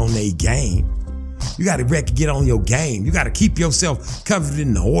everybody ain't on their game. You got to get on your game. You got to keep yourself covered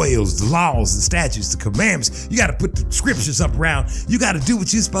in the oils, the laws, the statutes, the commandments. You got to put the scriptures up around. You got to do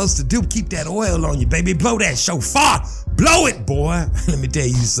what you're supposed to do. Keep that oil on you, baby. Blow that shofar. Blow it, boy. Let me tell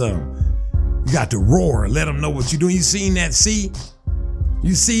you something. You got to roar. Let them know what you're doing. You seen that sea?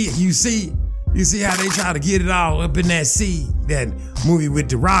 You see how they try to get it all up in that sea? That movie with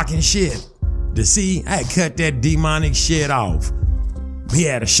the rock and shit. The sea, I had cut that demonic shit off. He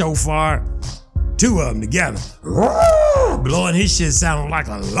had a shofar. Two of them together. Blowing his shit sounding like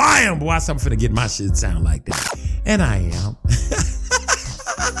a lion. Boy, I'm finna get my shit sound like that. And I am.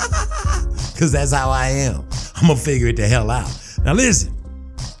 Cause that's how I am. I'm gonna figure it the hell out. Now listen.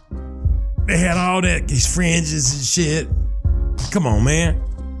 They had all that, these fringes and shit. Come on, man.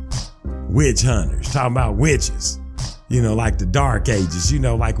 Witch hunters. Talking about witches. You know, like the dark ages. You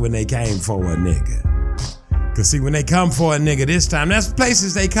know, like when they came for a nigga. Cause see, when they come for a nigga this time, that's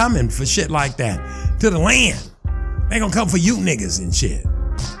places they coming for shit like that. To the land. They gonna come for you niggas and shit.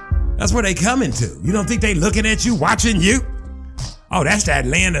 That's where they coming to. You don't think they looking at you, watching you? Oh, that's that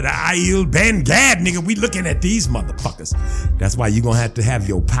land of the Aiel Ben Gad, nigga. We looking at these motherfuckers. That's why you gonna have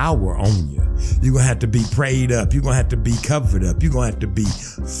your power on you. You gonna have to be prayed up. You gonna have to be covered up. You gonna have to be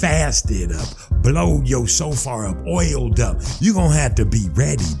fasted up. Blow your shofar up, oiled up. You gonna have to be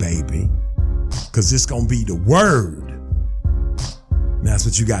ready, baby. Cause it's gonna be the word. And that's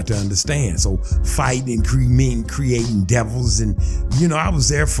what you got to understand. So fighting, creating devils, and I was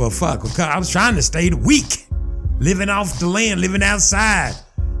there for fuck. I was trying to stay the week, living off the land, living outside,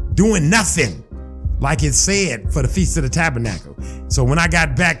 doing nothing, like it said for the Feast of the Tabernacle. So when I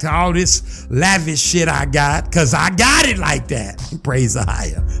got back to all this lavish shit I got, cause I got it like that. Praise the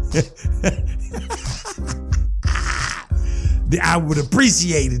higher. I would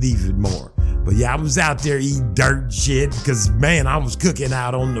appreciate it even more. But yeah, I was out there eating dirt shit because, man, I was cooking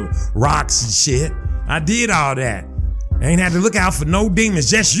out on the rocks and shit. I did all that. I ain't had to look out for no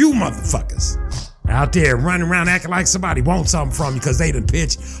demons, just you motherfuckers. Out there running around acting like somebody wants something from you because they done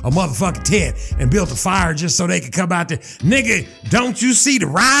pitched a motherfucking tent and built a fire just so they could come out there. Nigga, don't you see the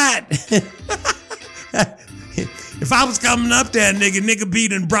ride? If I was coming up there, nigga B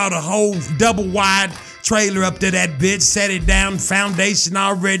done brought a whole double wide trailer up to that bitch, set it down, foundation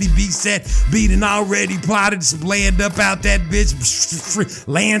already be set, beating already plotted, some land up out that bitch,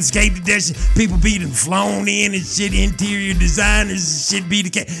 landscaped that shit, people beating flown in and shit, interior designers and shit be the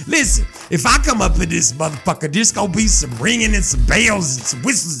case. Listen, if I come up in this motherfucker, there's gonna be some ringing and some bells and some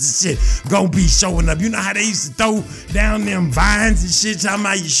whistles and shit gonna be showing up. You know how they used to throw down them vines and shit, talking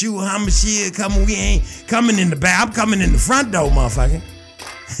about Yeshua HaMashiach coming, we ain't coming in the back, I'm coming in the front door, motherfucker.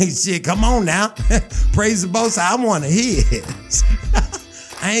 Shit, come on now. Praise the both sides. I want to hear it.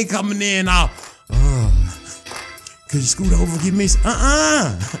 I ain't coming in all, could you scoot over and give me some?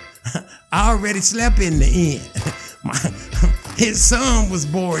 I already slept in the inn. His son was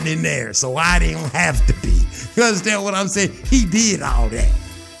born in there, so I didn't have to be. You understand what I'm saying? He did all that.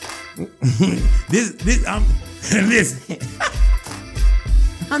 Listen.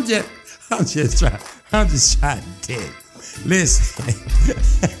 I'm just trying to tell you. Listen.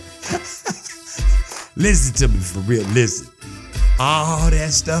 Listen to me for real. Listen. All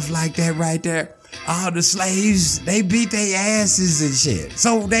that stuff like that right there, all the slaves, they beat their asses and shit.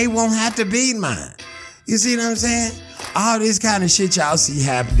 So they won't have to beat mine. You see what I'm saying? All this kind of shit y'all see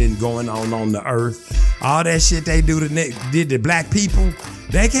happening going on the earth. All that shit they did to black people,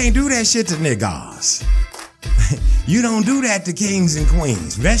 they can't do that shit to niggas. You don't do that to kings and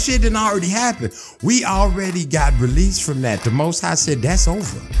queens. That shit didn't already happen. We already got released from that. The Most High said that's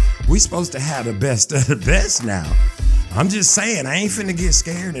over. We supposed to have the best of the best now. I'm just saying, I ain't finna get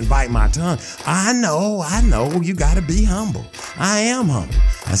scared and bite my tongue. I know, you gotta be humble. I am humble.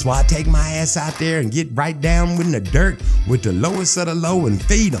 That's why I take my ass out there and get right down in the dirt with the lowest of the low and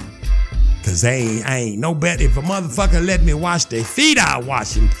feed them. Cause I ain't no better. If a motherfucker let me wash their feet, I'll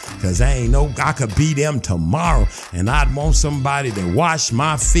wash them. Cause I could be them tomorrow. And I'd want somebody to wash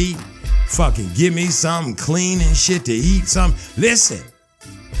my feet. Fucking give me something clean and shit to eat something. Listen,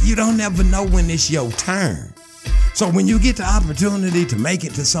 you don't never know when it's your turn. So when you get the opportunity to make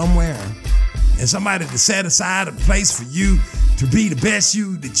it to somewhere and somebody to set aside a place for you to be the best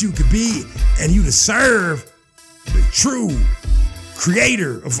you that you could be and you to serve the true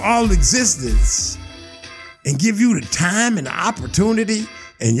creator of all existence and give you the time and the opportunity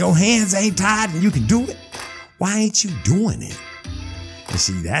and your hands ain't tied and you can do it, why ain't you doing it? And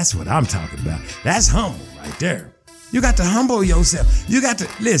see, that's what I'm talking about. That's humble right there. You got to humble yourself. You got to,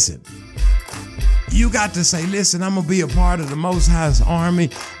 listen, you got to say, listen, I'm going to be a part of the Most High's army,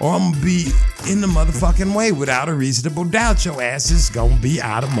 or I'm going to be in the motherfucking way without a reasonable doubt. Your ass is going to be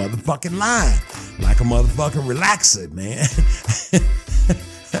out of motherfucking line. Like a motherfucking relaxer, man.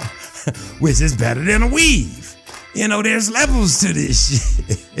 Which is better than a weave. You know, there's levels to this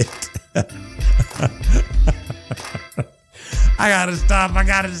shit. I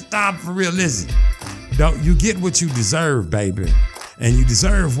gotta stop for real. Listen, you get what you deserve, baby. And you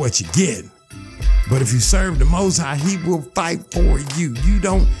deserve what you get. But if you serve the Most High, he will fight for you.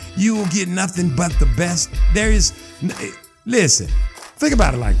 You will get nothing but the best. Listen, think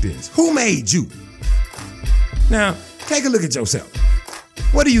about it like this. Who made you? Now, take a look at yourself.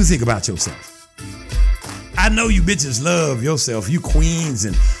 What do you think about yourself? I know you bitches love yourself, you queens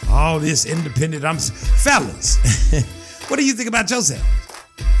and all this independent. Fellas, what do you think about yourself?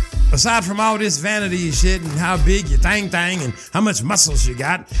 Aside from all this vanity and shit and how big your thing and how much muscles you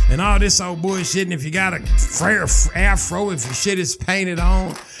got and all this old bullshit, and if you got a afro, if your shit is painted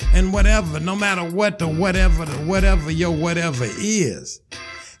on and whatever, no matter what the whatever your whatever is,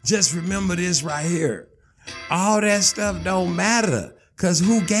 just remember this right here. All that stuff don't matter, because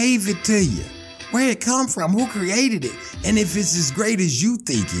who gave it to you? Where it come from? Who created it? And if it's as great as you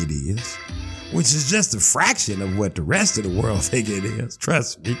think it is, which is just a fraction of what the rest of the world think it is,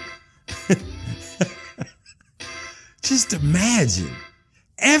 trust me. Just imagine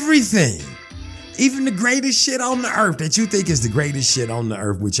everything, even the greatest shit on the earth that you think is the greatest shit on the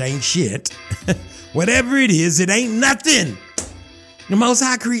earth, which ain't shit. Whatever it is, it ain't nothing. The Most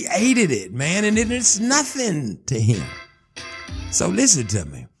High created it, man, and it's nothing to him. So listen to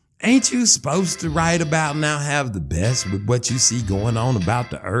me. Ain't you supposed to right about now have the best with what you see going on about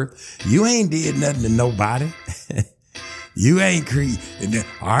the earth? You ain't did nothing to nobody. You ain't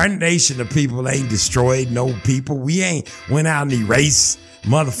our nation of people ain't destroyed no people. We ain't went out and erased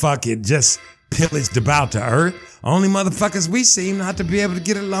motherfucking just pillaged about the earth. Only motherfuckers we seem not to be able to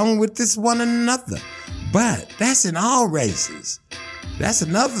get along with this one another. But that's in all races. That's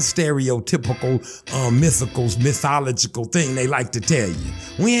another stereotypical, mythological thing they like to tell you.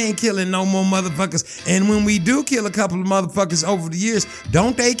 We ain't killing no more motherfuckers. And when we do kill a couple of motherfuckers over the years,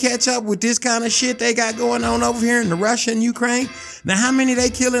 don't they catch up with this kind of shit they got going on over here in the Russia and Ukraine? Now, how many they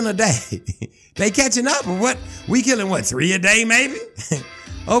killing a day? They catching up or what? We killing what, 3 a day maybe?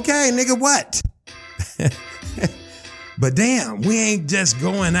 Okay, nigga, what? But damn, we ain't just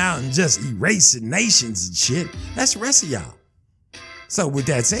going out and just erasing nations and shit. That's the rest of y'all. So with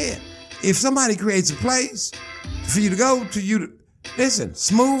that said, if somebody creates a place for you to go to, listen,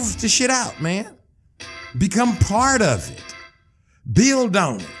 smooth the shit out, man. Become part of it. Build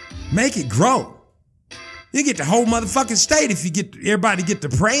on it. Make it grow. You get the whole motherfucking state if you get everybody get to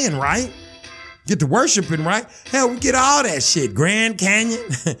praying right. Get to worshiping right. Hell, we get all that shit. Grand Canyon.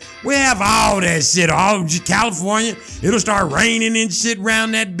 We have all that shit. All California. It'll start raining and shit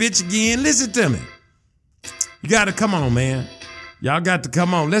around that bitch again. Listen to me. You gotta come on, man. Y'all got to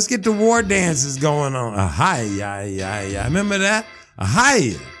come on. Let's get the war dances going on. Ahaya. Remember that?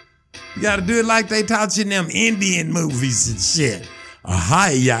 Ahaya. You got to do it like they taught you in them Indian movies and shit.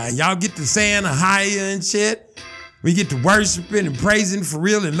 Ahaya. Y'all get to saying ahaya and shit. We get to worshiping and praising for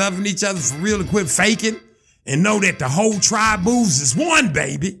real and loving each other for real and quit faking and know that the whole tribe moves as one,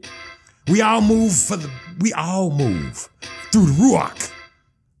 baby. We all move through the Ruach.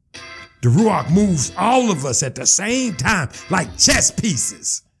 The Ruach moves all of us at the same time, like chess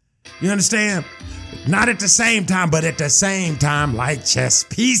pieces. You understand? Not at the same time, but at the same time, like chess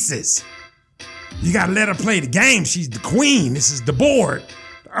pieces. You gotta let her play the game. She's the queen. This is the board,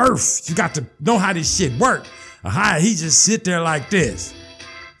 the earth. You got to know how this shit work. He just sit there like this.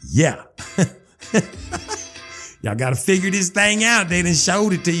 Yeah. Y'all got to figure this thing out. They done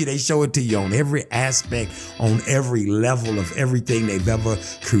showed it to you. They show it to you on every aspect, on every level of everything they've ever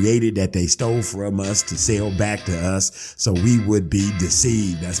created that they stole from us to sell back to us so we would be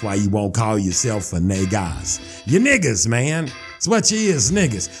deceived. That's why you won't call yourself a niggas. You niggas, man. It's what you is,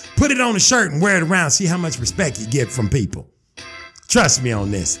 niggas. Put it on a shirt and wear it around. See how much respect you get from people. Trust me on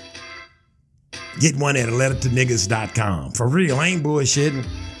this. Get one at lettertoniggas.com. For real, I ain't bullshitting.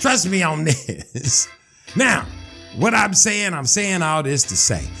 Trust me on this. Now, what I'm saying all this to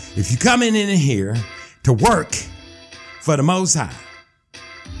say, if you're coming in here to work for the Most High,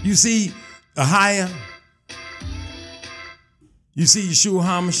 you see Ahaya, you see Yeshua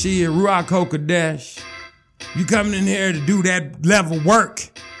HaMashiach, Ruach HaKodesh, you coming in here to do that level work.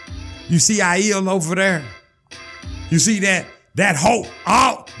 You see Aiel over there. You see that that whole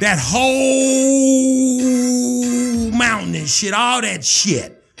mountain and shit, all that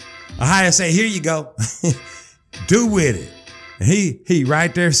shit. Ahia say, here you go. Do with it. And he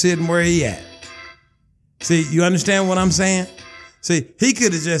right there sitting where he at. See, you understand what I'm saying? See, he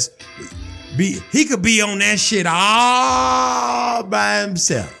could be on that shit all by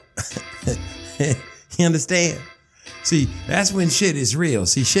himself. You understand? See, that's when shit is real.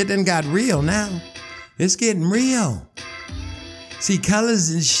 See, shit done got real now. It's getting real. See, colors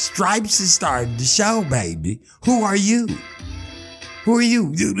and stripes is starting to show, baby. Who are you? Who are you?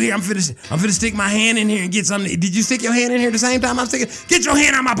 I'm finna stick my hand in here and get something. Did you stick your hand in here at the same time I'm sticking? Get your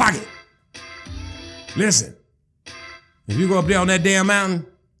hand out of my pocket. Listen, if you go up there on that damn mountain,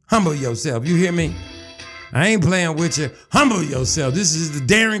 humble yourself. You hear me? I ain't playing with you. Humble yourself. This is the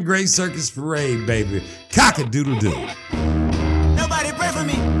Darren Gray Circus Parade, baby. Cock-a-doodle-doo. Nobody pray for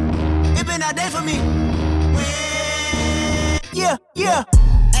me. It been a day for me. Yeah.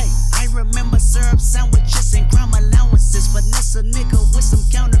 Hey, I remember syrup sandwiches and crime allowances. Finesse a nigga with some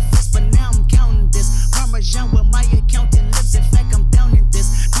counterfeits, but now I'm counting this. Parmesan where my accountant lives. In fact, I'm down in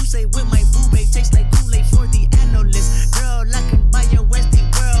this. Do say with my boo babe tastes like Kool-Aid for the analyst. Girl, I can buy your Westie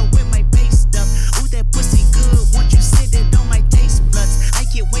world with my base stuff. Ooh, that pussy good. Once you sit it on my taste buds. I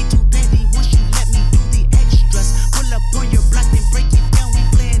get way too petty once you let me do the extras. Pull up on your block and break it down. We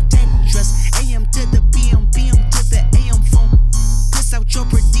playing Tetris. AM to the PM, PM to the AM phone. Piss out your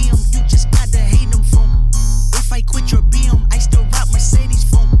per diem. You just gotta hate them phone. If I quit your BM, I still rock Mercedes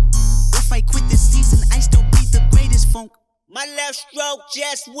phone. If I quit this season, I still be the greatest funk. My left stroke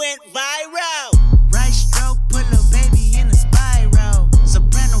just went viral. Right stroke, put a baby in a spiral.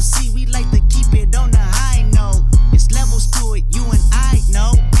 Soprano C, we like to keep it on the high note. It's levels to it, you and I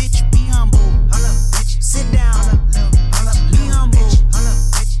know. Bitch, be humble. Hold up, bitch. Sit down. Be humble.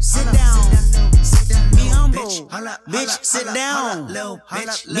 Sit down. Be humble. Bitch, sit down.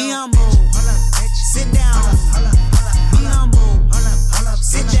 Be humble. Sit down. Be humble.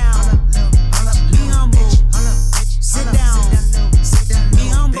 Sit down. Be humble. Sit down. Be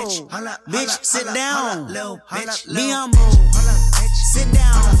humble. Bitch, sit down. Be humble. Sit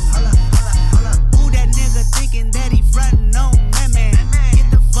down. Who that nigga thinking that he frontin' on man? Get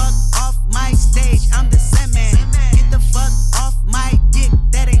the fuck off my stage, I'm the Sandman. Get the fuck off my dick,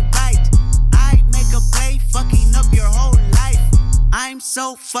 that ain't right. I make a play, fucking up your whole life. I'm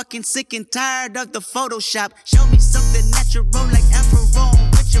so fucking sick and tired of the Photoshop. Show me something natural like Afro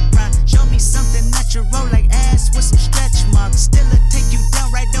with your pride. Show me something natural like ass with some stretch marks. Still take you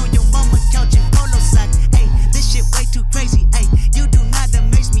down right on your mama couch in polo sock. Ay, this shit way too crazy. Ay, you do not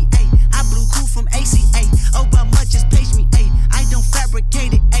amaze me. Ay, I blew cool from ACA. Obama just page me. Ay, I don't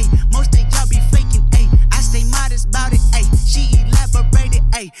fabricate it. Ay, most of y'all be faking. Ay, I stay modest about it. Ay, she elaborated.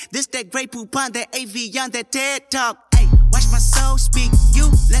 Ay, this that Grey Poupon, that AV on that TED Talk. Ay, watch my soul speak. You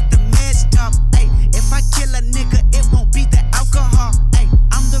let the meds talk. Ay, if I kill a nigga, it won't be the alcohol. Ay,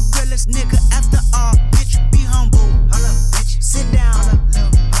 I'm the realest nigga after all. Bitch, be humble. Hold up, bitch. Sit down.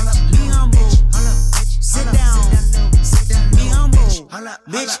 Be humble. Sit down. Be humble.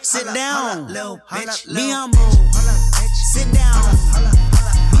 Bitch, sit down. Be humble. Sit down.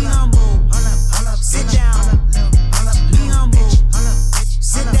 Be humble. Sit down. Be humble.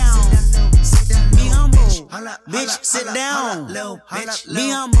 Sit down. Be humble. Bitch, sit down. Be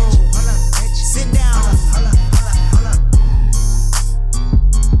humble. Sit down.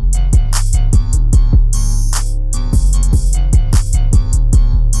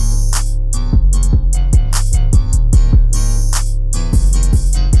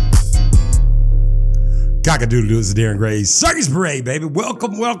 Cock-a-doodle-doo is the Darren Gray Circus Parade, baby.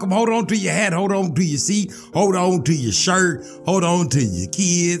 Welcome. Hold on to your hat. Hold on to your seat. Hold on to your shirt. Hold on to your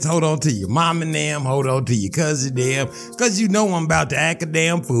kids. Hold on to your mom and them. Hold on to your cousin them. Because you know I'm about to act a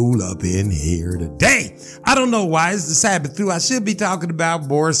damn fool up in here today. I don't know why. It's the Sabbath through. I should be talking about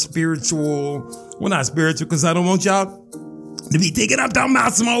more spiritual. Well, not spiritual, because I don't want y'all to be thinking I'm talking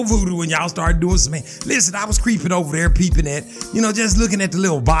about some old voodoo when y'all start doing some. Listen, I was creeping over there, peeping at, just looking at the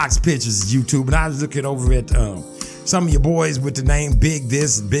little box pictures of YouTube, and I was looking over at some of your boys with the name Big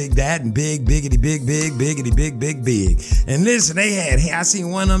This and Big That and Big Biggity Big Big Biggity Big Big Big. And listen, I seen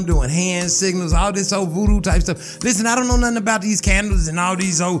one of them doing hand signals, all this old voodoo type stuff. Listen, I don't know nothing about these candles and all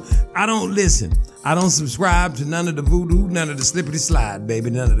these I don't listen. I don't subscribe to none of the voodoo, none of the slippery slide, baby,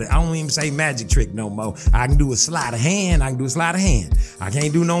 none of that. I don't even say magic trick no more. I can do a sleight of hand. I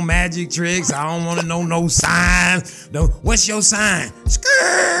can't do no magic tricks. I don't want to know no signs. No, what's your sign?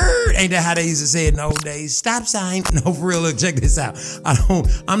 Skirt. Ain't that how they used to say it in the old days? Stop sign. No, for real, look, check this out.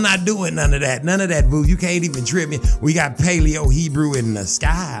 I'm not doing none of that. None of that, boo. You can't even trip me. We got Paleo Hebrew in the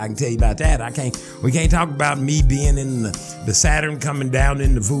sky. I can tell you about that. We can't talk about me being in the Saturn coming down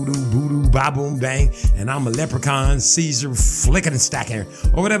in the voodoo, ba-boom, bang, and I'm a leprechaun, Caesar, flicking and stacking,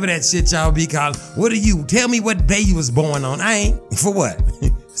 or whatever that shit y'all be called. What are you? Tell me what day you was born on. I ain't. For what?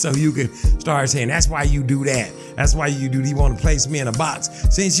 So you can start saying, that's why you do that. That's why you want to place me in a box.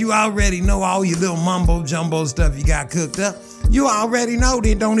 Since you already know all your little mumbo jumbo stuff you got cooked up, you already know.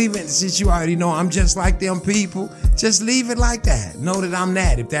 Then don't even, since you already know I'm just like them people, just leave it like that. Know that I'm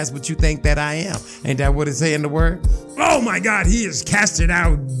that, if that's what you think that I am. Ain't that what it say in the word? Oh my God, he has casted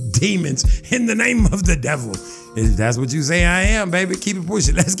out demons in the name of the devil. If that's what you say I am, baby, keep it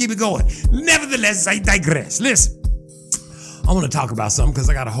pushing. Let's keep it going. Nevertheless, I digress. Listen. I want to talk about something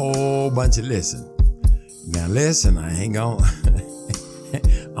because I got a whole bunch of listen. Now listen, I ain't gonna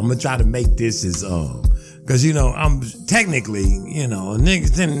I'm gonna try to make this as because I'm technically,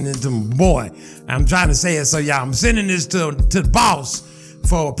 niggas sending it to my boy. I'm trying to say it so y'all, I'm sending this to the boss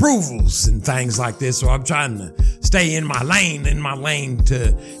for approvals and things like this. So I'm trying to stay in my lane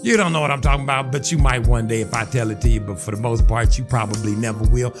to, you don't know what I'm talking about, but you might one day if I tell it to you, but for the most part, you probably never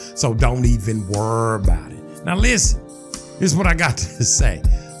will. So don't even worry about it. Now listen. Here's what I got to say.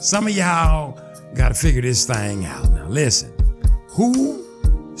 Some of y'all got to figure this thing out. Now listen,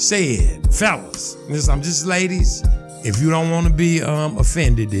 who said, fellas, listen, I'm just ladies, if you don't want to be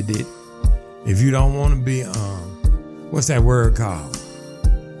offended at it, if you don't want to be, what's that word called?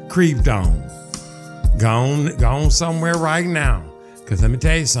 Creeped on. Go on somewhere right now. Because let me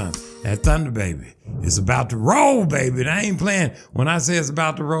tell you something, that Thunder Baby is about to roll, baby. I ain't playing. When I say it's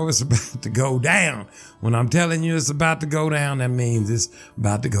about to roll, it's about to go down. When I'm telling you it's about to go down, that means it's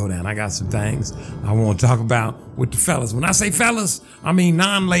about to go down. I got some things I want to talk about with the fellas. When I say fellas, I mean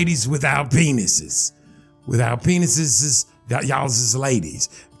non-ladies without penises. Without penises, y'all's is ladies.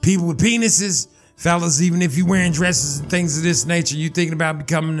 People with penises, fellas, even if you wearing dresses and things of this nature, you thinking about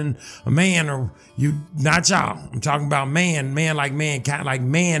becoming a man, or you, not y'all. I'm talking about man like mankind, like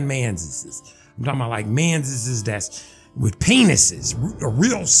manses. I'm talking about like manses that's with penises, a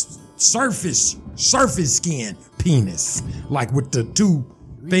real surface skin penis, like with the two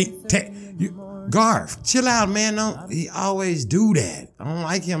Garth, chill out, man. He always do that. I don't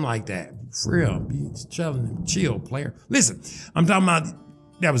like him like that. For real, be chill, player. Listen, I'm talking about,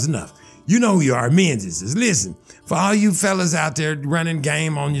 that was enough. You know who you are, menses. Listen, for all you fellas out there running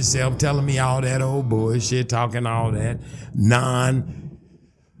game on yourself, telling me all that old bullshit, talking all that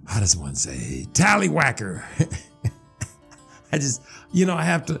how does one say, tallywhacker. I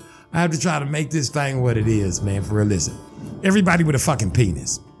have to try to make this thing what it is, man, for real. Listen, everybody with a fucking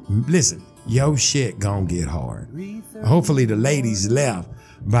penis, listen, yo shit gonna get hard. Hopefully the ladies left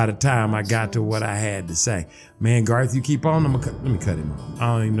by the time I got to what I had to say. Man, Garth, you keep on, let me cut him off. I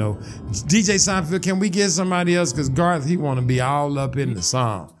don't even know. DJ Seinfeld, can we get somebody else? Because Garth, he want to be all up in the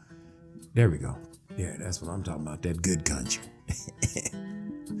song. There we go. Yeah, that's what I'm talking about, that good country.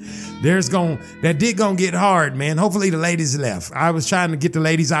 That dick gonna get hard, man. Hopefully the ladies left. I was trying to get the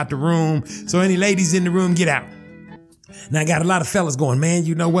ladies out the room, so any ladies in the room, get out. Now I got a lot of fellas going, man,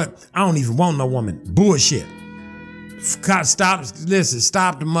 you know what? I don't even want no woman. Bullshit. Stop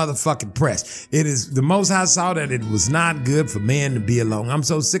the motherfucking press. It is the Most High saw that it was not good for men to be alone. I'm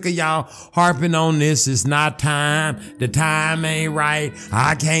so sick of y'all harping on this. It's not time. The time ain't right.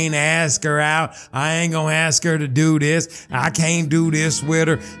 I can't ask her out. I ain't gonna ask her to do this. I can't do this with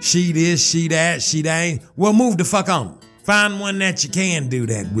her. She this, she that, she ain't. Well, move the fuck on. Find one that you can do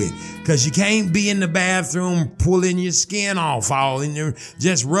that with. Cause you can't be in the bathroom pulling your skin off, all in your,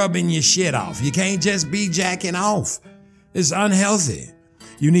 just rubbing your shit off. You can't just be jacking off. It's unhealthy.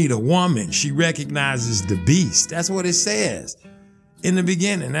 You need a woman. She recognizes the beast. That's what it says. In the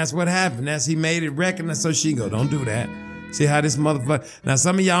beginning, that's what happened. That's he made it recognize. So she go, don't do that. See how this motherfucker. Now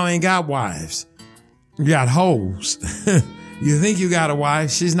some of y'all ain't got wives. You got hoes. You think you got a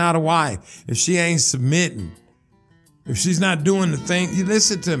wife. She's not a wife. If she ain't submitting, if she's not doing the thing, you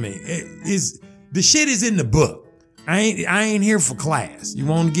listen to me. The shit is in the book. I ain't here for class. You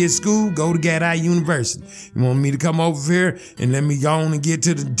want to get school? Go to Gadi University. You want me to come over here and let me go on and get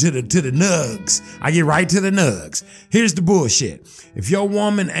to the nugs? I get right to the nugs. Here's the bullshit. If your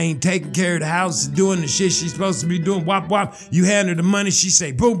woman ain't taking care of the house, doing the shit she's supposed to be doing, wop wop, you hand her the money, she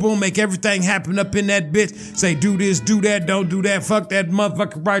say boom boom, make everything happen up in that bitch. Say do this, do that, don't do that, fuck that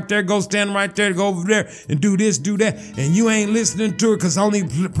motherfucker right there, go stand right there, go over there and do this, do that. And you ain't listening to her because only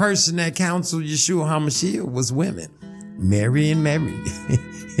person that counseled Yeshua HaMashiach was women. Mary and Mary,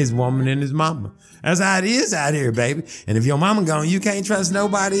 his woman and his mama. That's how it is out here, baby. And if your mama gone, you can't trust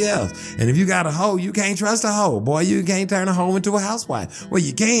nobody else. And if you got a hoe, you can't trust a hoe. Boy, you can't turn a hoe into a housewife. Well,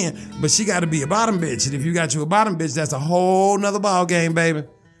 you can, but she got to be a bottom bitch. And if you got you a bottom bitch, that's a whole nother ball game, baby.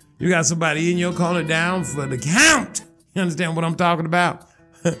 You got somebody in your corner down for the count. You understand what I'm talking about?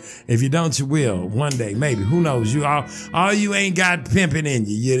 If you don't, you will one day, maybe. Who knows? You all you ain't got pimping in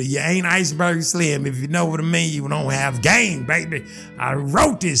you. You ain't Iceberg Slim. If you know what I mean, you don't have game, baby. I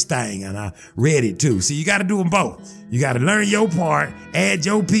wrote this thing and I read it too. See, you got to do them both. You got to learn your part, add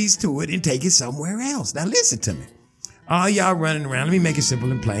your piece to it, and take it somewhere else. Now listen to me. All y'all running around. Let me make it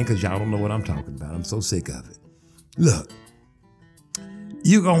simple and plain because y'all don't know what I'm talking about. I'm so sick of it. Look,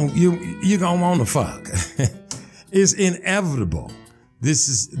 you gonna want to fuck. It's inevitable.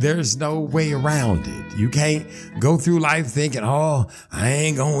 There's no way around it. You can't go through life thinking, oh,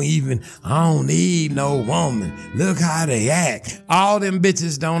 I don't need no woman. Look how they act. All them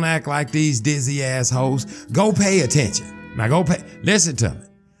bitches don't act like these dizzy assholes. Go pay attention. Now listen to me.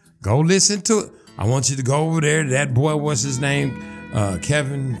 Go listen to it. I want you to go over there to that boy, what's his name?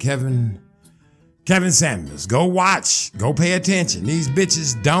 Kevin Samuels. Go watch. Go pay attention. These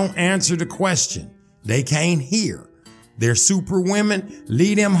bitches don't answer the question. They can't hear. They're super women.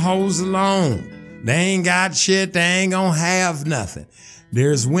 Leave them hoes alone. They ain't got shit. They ain't gonna have nothing.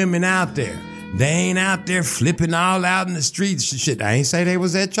 There's women out there. They ain't out there flipping all out in the streets and shit. I ain't say they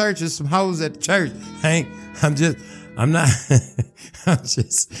was at church. There's some hoes at the church. I'm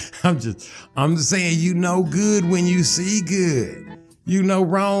just saying you know good when you see good. You know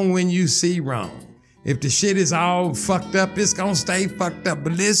wrong when you see wrong. If the shit is all fucked up, it's gonna stay fucked up.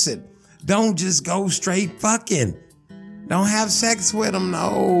 But listen, don't just go straight fucking. Don't have sex with them,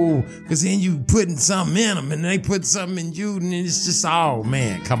 no. Because then you putting something in them and they put something in you and it's just all,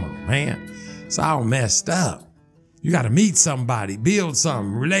 man, come on, man. It's all messed up. You got to meet somebody, build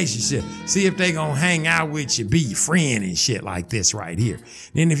some relationship, see if they gonna hang out with you, be your friend and shit like this right here.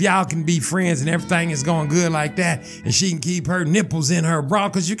 Then if y'all can be friends and everything is going good like that and she can keep her nipples in her bra,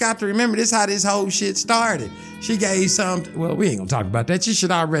 because you got to remember this how this whole shit started. She gave some, well, we ain't gonna talk about that. You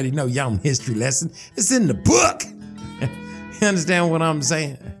should already know your own history lesson. It's in the book. You understand what I'm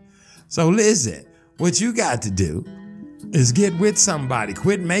saying? So listen, what you got to do is get with somebody.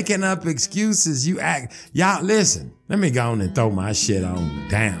 Quit making up excuses. Y'all listen, let me go on and throw my shit on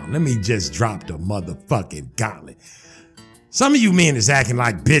down. Let me just drop the motherfucking gauntlet. Some of you men is acting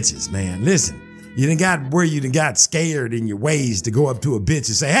like bitches, man. Listen, you done got scared in your ways to go up to a bitch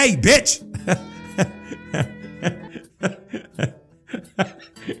and say, hey, bitch.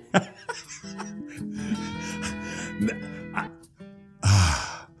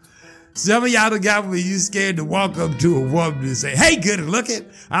 Some of y'all done got where you scared to walk up to a woman and say, hey, good looking,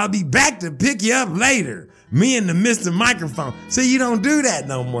 I'll be back to pick you up later. Me and the Mr. Microphone. See, you don't do that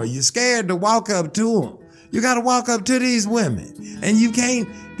no more. You're scared to walk up to them. You got to walk up to these women. And you can't,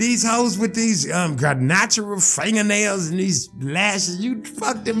 these hoes with these natural fingernails and these lashes, you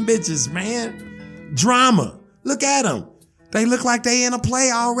fuck them bitches, man. Drama. Look at them. They look like they in a play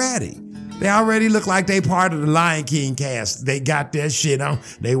already. They already look like they part of the Lion King cast. They got their shit on.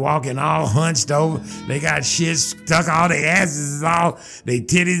 They walking all hunched over. They got shit stuck. All their asses is all, they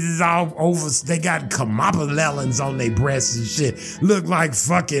titties is all over. They got kamapalelans on their breasts and shit. Look like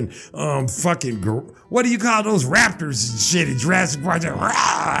fucking, what do you call those raptors and shit in Jurassic Park?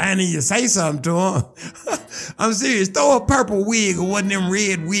 And then you say something to them. I'm serious. Throw a purple wig or one of them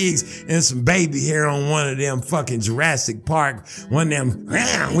red wigs and some baby hair on one of them fucking Jurassic Park. One of them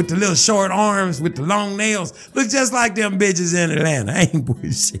with the little short arms with the long nails. Look just like them bitches in Atlanta. I ain't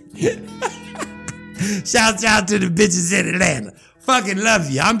bullshit. Shout out to the bitches in Atlanta. Fucking love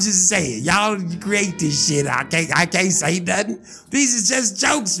you. I'm just saying. Y'all create this shit. I can't say nothing. These are just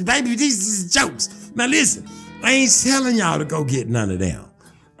jokes, baby. These is jokes. Now listen, I ain't telling y'all to go get none of them.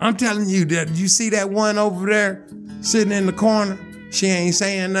 I'm telling you that you see that one over there sitting in the corner? She ain't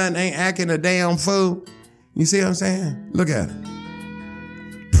saying nothing, ain't acting a damn fool. You see what I'm saying? Look at her.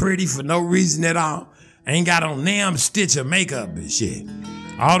 Pretty for no reason at all. Ain't got on damn stitch of makeup and shit.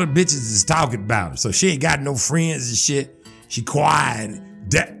 All the bitches is talking about her, so she ain't got no friends and shit. She quiet.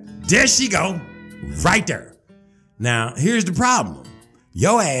 There she go. Right there. Now, here's the problem.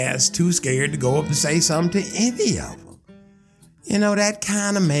 Your ass too scared to go up and say something to any of them. You know, that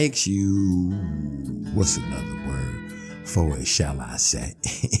kind of makes you, what's another word for it, shall I say?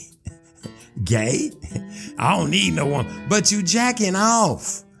 Gay? I don't need no one, but you jacking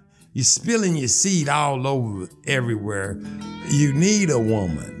off. You spilling your seed all over everywhere. You need a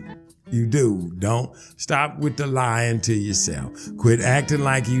woman. You do. Don't stop with the lying to yourself. Quit acting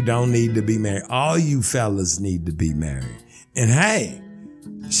like you don't need to be married. All you fellas need to be married. And hey,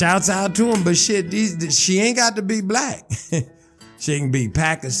 shouts out to them, but shit, she ain't got to be black. She can be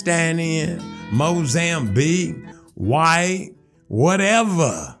Pakistani, Mozambique, white,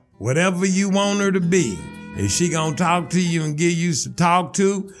 whatever you want her to be. If she gonna talk to you and give you some talk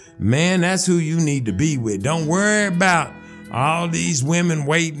to, man, that's who you need to be with. Don't worry about all these women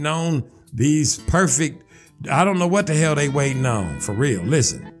waiting on these perfect, I don't know what the hell they waiting on, for real.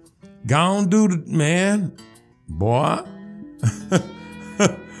 Listen, go on do the, man, boy.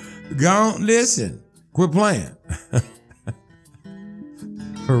 Go on, listen, quit playing.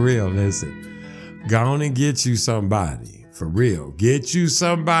 For real, listen. Go on and get you somebody. For real. Get you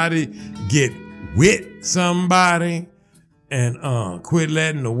somebody. Get with somebody. And quit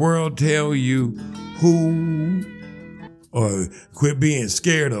letting the world tell you who. Or quit being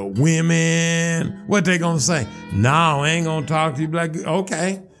scared of women. What they gonna say? No, I ain't gonna talk to you. Like,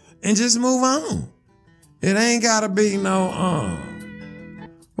 okay. And just move on. It ain't gotta be no,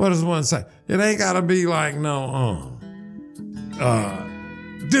 what does one say? It ain't gotta be like no,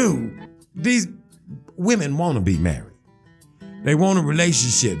 dude, these women want to be married. They want a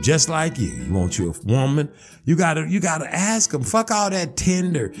relationship just like you. You want you a woman. You gotta ask them. Fuck all that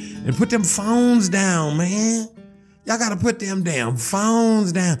Tinder and put them phones down, man. Y'all gotta put them damn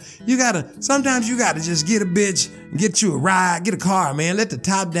phones down. Sometimes you gotta just get a bitch, get you a ride, get a car, man. Let the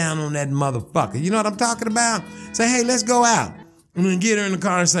top down on that motherfucker. You know what I'm talking about? Say, hey, let's go out. And then get her in the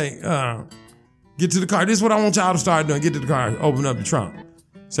car and say, get to the car. This is what I want y'all to start doing. Get to the car, open up the trunk.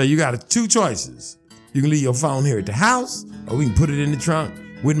 So you got two choices. You can leave your phone here at the house, or we can put it in the trunk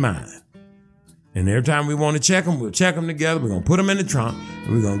with mine. And every time we want to check them, we'll check them together. We're going to put them in the trunk,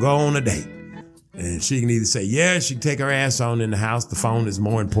 and we're going to go on a date. And she can either say, yeah, she can take her ass on in the house. The phone is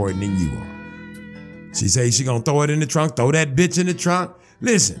more important than you are. She say she going to throw it in the trunk, throw that bitch in the trunk.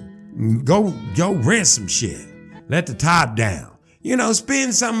 Listen, go rent some shit. Let the top down. You know,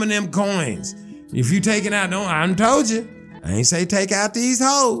 spend some of them coins. If you take it out, I done told you. I ain't say take out these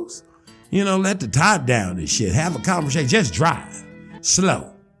hoes. You know, let the top down and shit. Have a conversation. Just drive.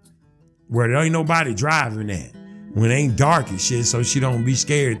 Slow. Where there ain't nobody driving at. When it ain't dark and shit, so she don't be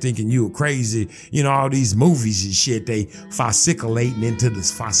scared thinking you a crazy, you know, all these movies and shit, they fasciculating into the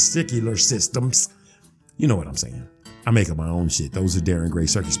fascicular systems. You know what I'm saying. I make up my own shit. Those are Darren Gray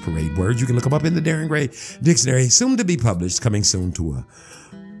Circus Parade words. You can look them up in the Darren Gray Dictionary, soon to be published, coming soon to a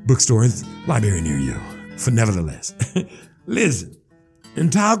bookstore and library near you. For nevertheless, listen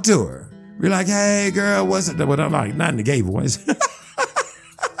and talk to her. Be like, hey, girl, what's it? Well, I'm like, not in the gay voice.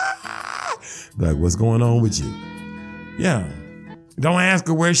 Like, what's going on with you? Yeah. Don't ask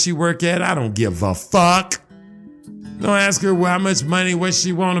her where she work at. I don't give a fuck. Don't ask her how much money, what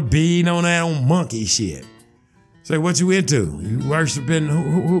she want to be, on that old monkey shit. Say, what you into? You worshiping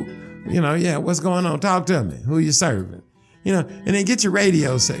who? You know, yeah, what's going on? Talk to me. Who you serving? You know, and then get your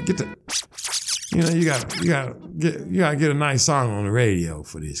radio set. You know, you gotta get a nice song on the radio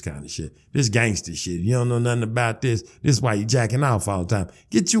for this kind of shit. This gangster shit. You don't know nothing about this. This is why you jacking off all the time.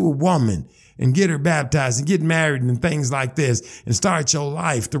 Get you a woman and get her baptized and get married and things like this and start your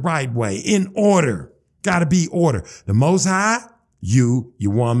life the right way, in order. Gotta be order. The Most High, you,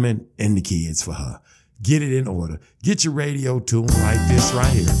 your woman, and the kids for her. Get it in order. Get your radio tune like this right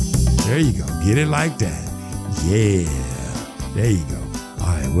here. There you go. Get it like that. Yeah. There you go. All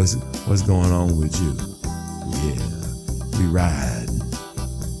right, what's going on with you? Yeah. We ride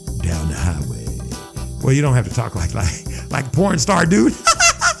down the highway. Well, you don't have to talk like a porn star, dude.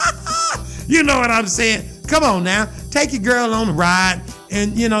 You know what I'm saying? Come on now. Take your girl on the ride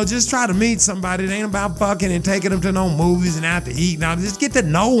and, you know, just try to meet somebody. It ain't about fucking and taking them to no movies and out to eat. Now, just get to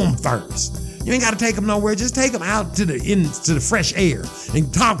know them first. You ain't got to take them nowhere. Just take them out to the fresh air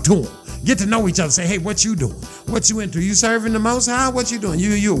and talk to them. Get to know each other. Say, hey, what you doing? What you into? You serving the Most High? What you doing?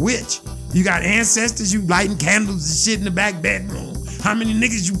 You a witch. You got ancestors. You lighting candles and shit in the back bedroom. How many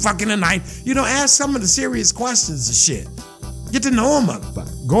niggas you fucking a night? You know, ask some of the serious questions and shit. Get to know them,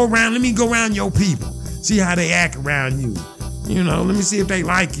 motherfucker. Let me go around your people. See how they act around you. You know, let me see if they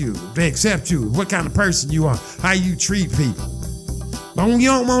like you, if they accept you, what kind of person you are, how you treat people. But you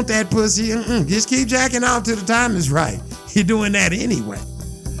don't want that pussy. Just keep jacking off till the time is right. You're doing that anyway.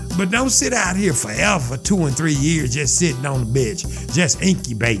 But don't sit out here forever, 2 and 3 years, just sitting on the bench, just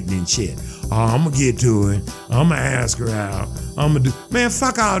incubating and shit. Oh, I'm gonna get to it. I'm gonna ask her out. I'm gonna do. Man,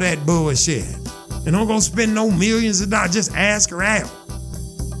 fuck all that bullshit. And I'm gonna spend no millions of dollars. Just ask her out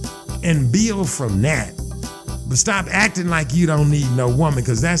and build from that. But stop acting like you don't need no woman,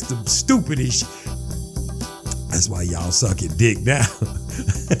 because that's the stupidest. That's why y'all suck your dick now.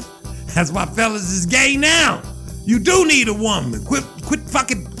 That's why fellas is gay now. You do need a woman. Quit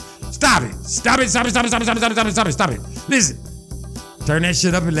fucking. Stop it. Stop it. Listen. Turn that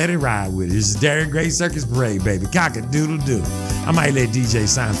shit up and let it ride with it. This is Darren Gray Circus Parade, baby. Cock-a-doodle-doo. I might let DJ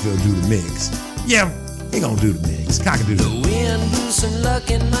Seinfeld do the mix. Yeah, he gonna do the mix. Cock-a-doodle. The wind blew some luck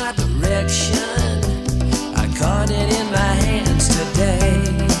in my direction. I caught it in my hands today.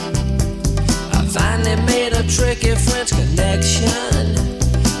 I finally made a tricky French connection.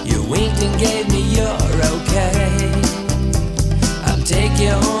 You winked and gave me your okay. I'll take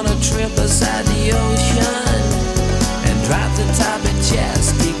you on a trip beside the ocean and drop the top at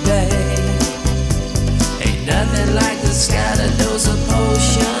Chesapeake Bay. Ain't nothing like the sky to dose a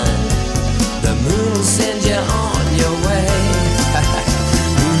potion. The moon will send you on your way.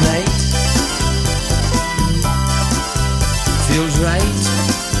 Moonlight feels right.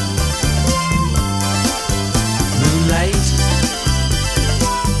 Moonlight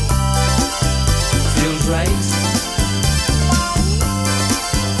feels right.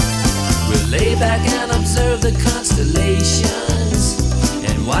 We'll lay back and observe the constellations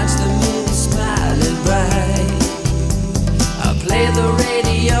and watch the moon smiling bright. I'll play the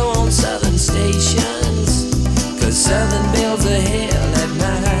radio on southern stations, 'cause southern bells are held at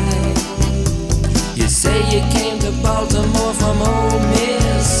night. You say you came to Baltimore from Ole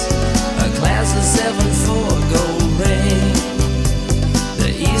Miss, a class of 7-4 gold ring.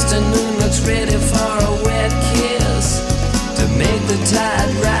 The eastern moon looks ready for a wet kiss to make the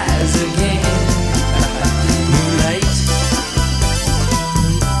tide rise again. Moonlight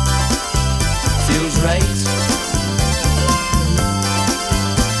feels right.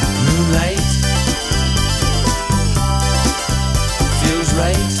 Moonlight feels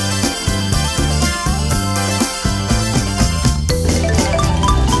right.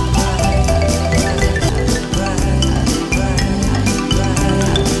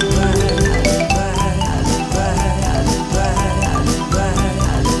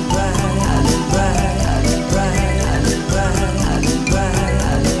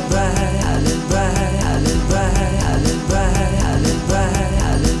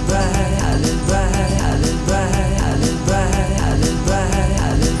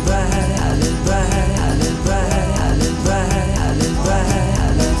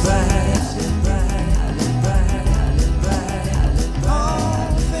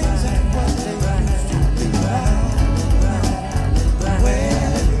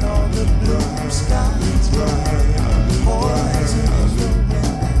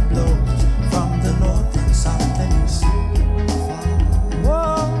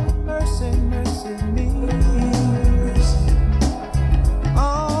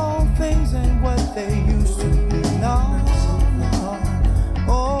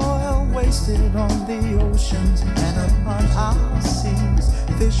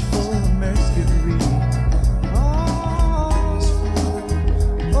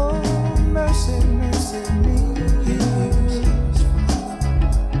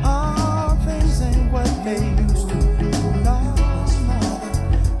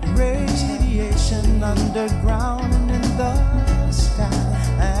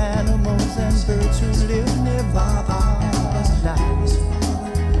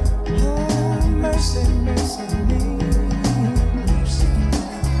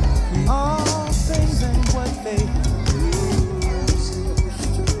 All things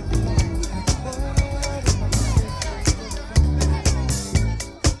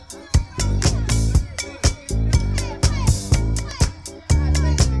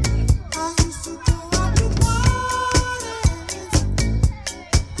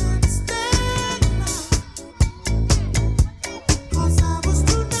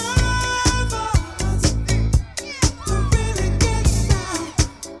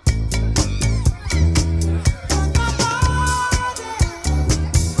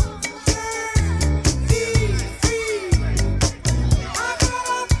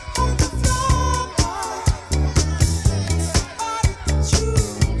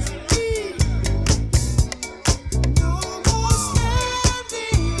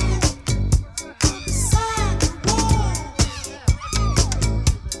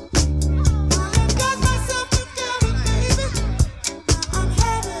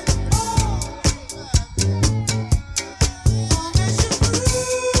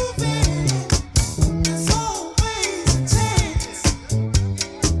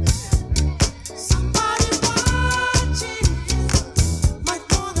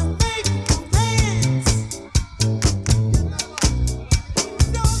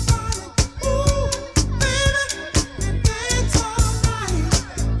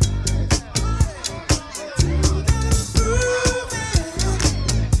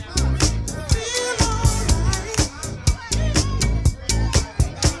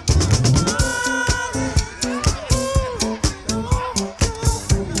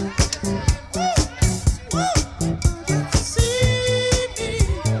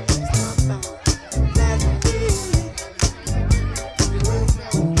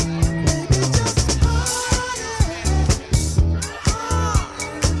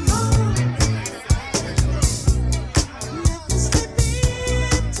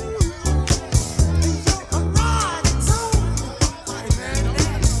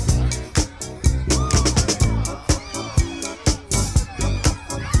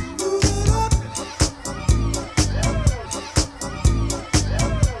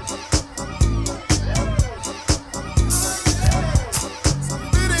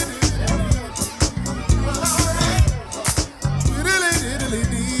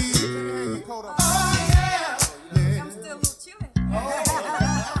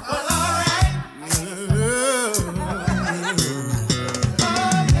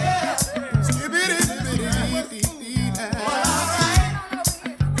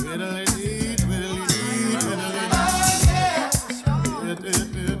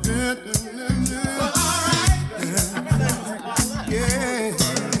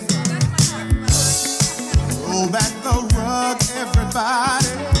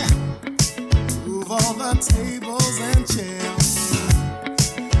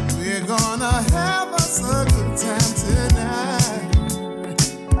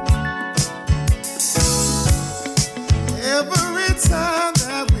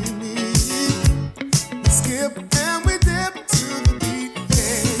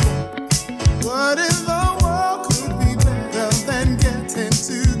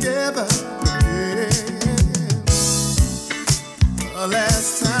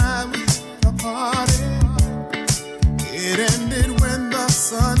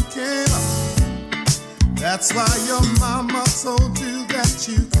That's why your mama told you that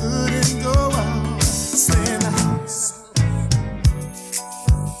you couldn't go out. Stay in the house.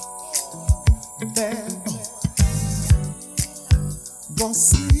 There. Gonna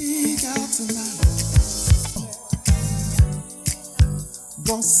sneak out tonight.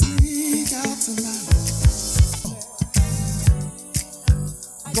 Gonna sneak out tonight.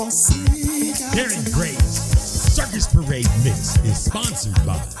 Gonna sneak out Darren tonight. Gray's Circus Parade Mix is sponsored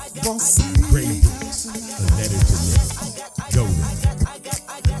by Gonna sneak Gray out Books, tonight. a letter to niggas. Go there.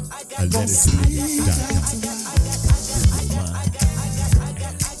 A letter to niggas.com.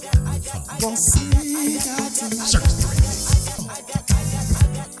 Gonna sneak out tonight. Circus Parade Mix.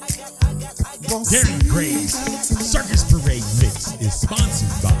 Gonna Darren sneak Gray's out tonight. Circus Parade Mix is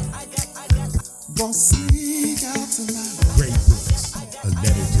sponsored by Gonna sneak out tonight. Gray Books, a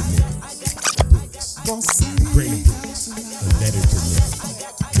letter to niggas. Books. Gonna sneak Gray out Books, tonight. a letter to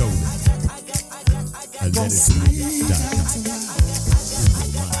niggas. Go there. A letter to niggas.com.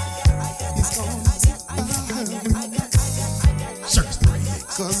 He's gonna take the Circus Parade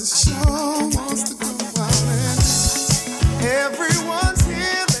Mix. cause it sure wants to go out and everyone's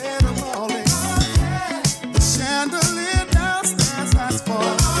here and I'm rolling. The chandelier downstairs has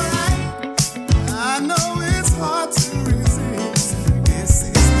fallen. I know it's hard to resist. This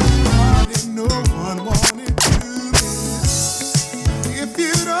is the party no one wanted to miss. If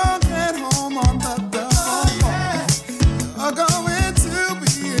you don't get home on the double, you're going to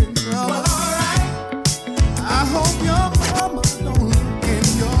be in trouble. I hope your mama don't look in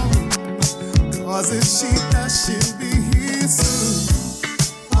your room, cause if she does, she'll be here soon.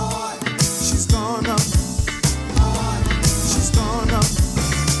 She's gonna, she's gonna,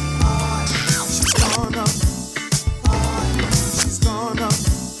 she's gonna, she's gonna,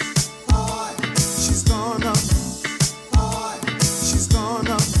 she's gonna, she's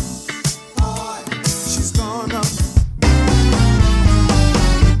gonna, she's gonna.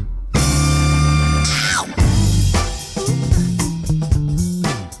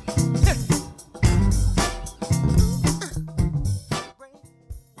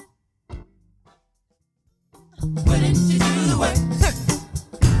 Willing to do the work.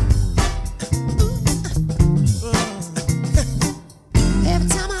 Every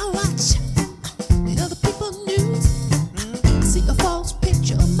time I watch the other people news, I see a false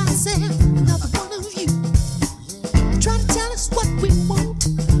picture of myself, another one of you. Try to tell us what we want,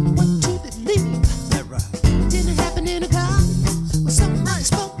 what to believe. That right. Didn't happen in a car when somebody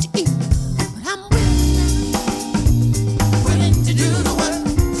spoke to you. But I'm Willing to do the work.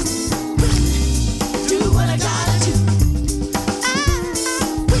 Do what I gotta do.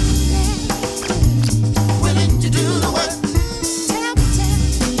 willing. Willing to do the work. Tell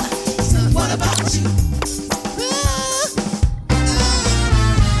me, So what about you?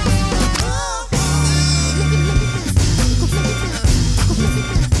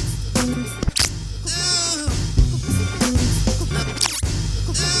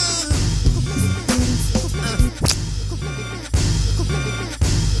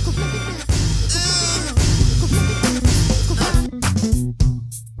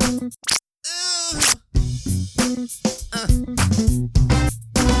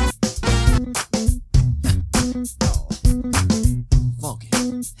 Funky.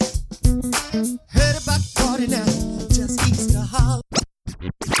 Heard about the party now, just east of Harlem.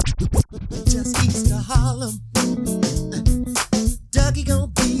 Just east of Harlem. Dougie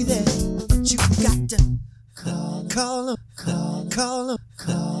gon' be there, but you got to call him, call him, call him,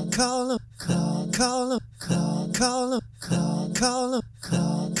 call him, call him, call him, call him, call him,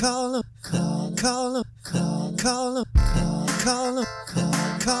 call him, call him, call him, call him, call him,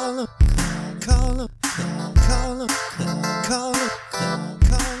 call him, call him, call him.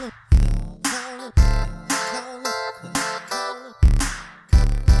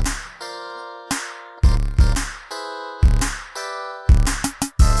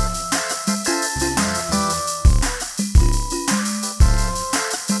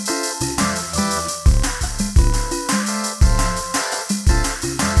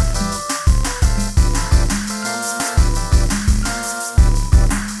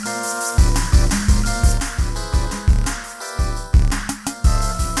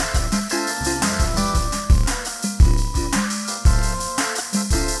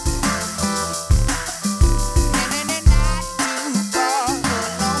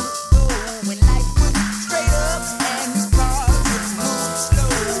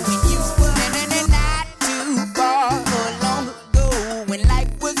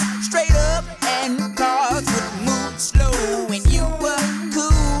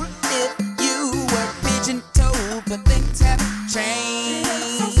 but things have changed.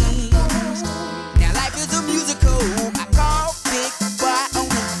 Now life is a music.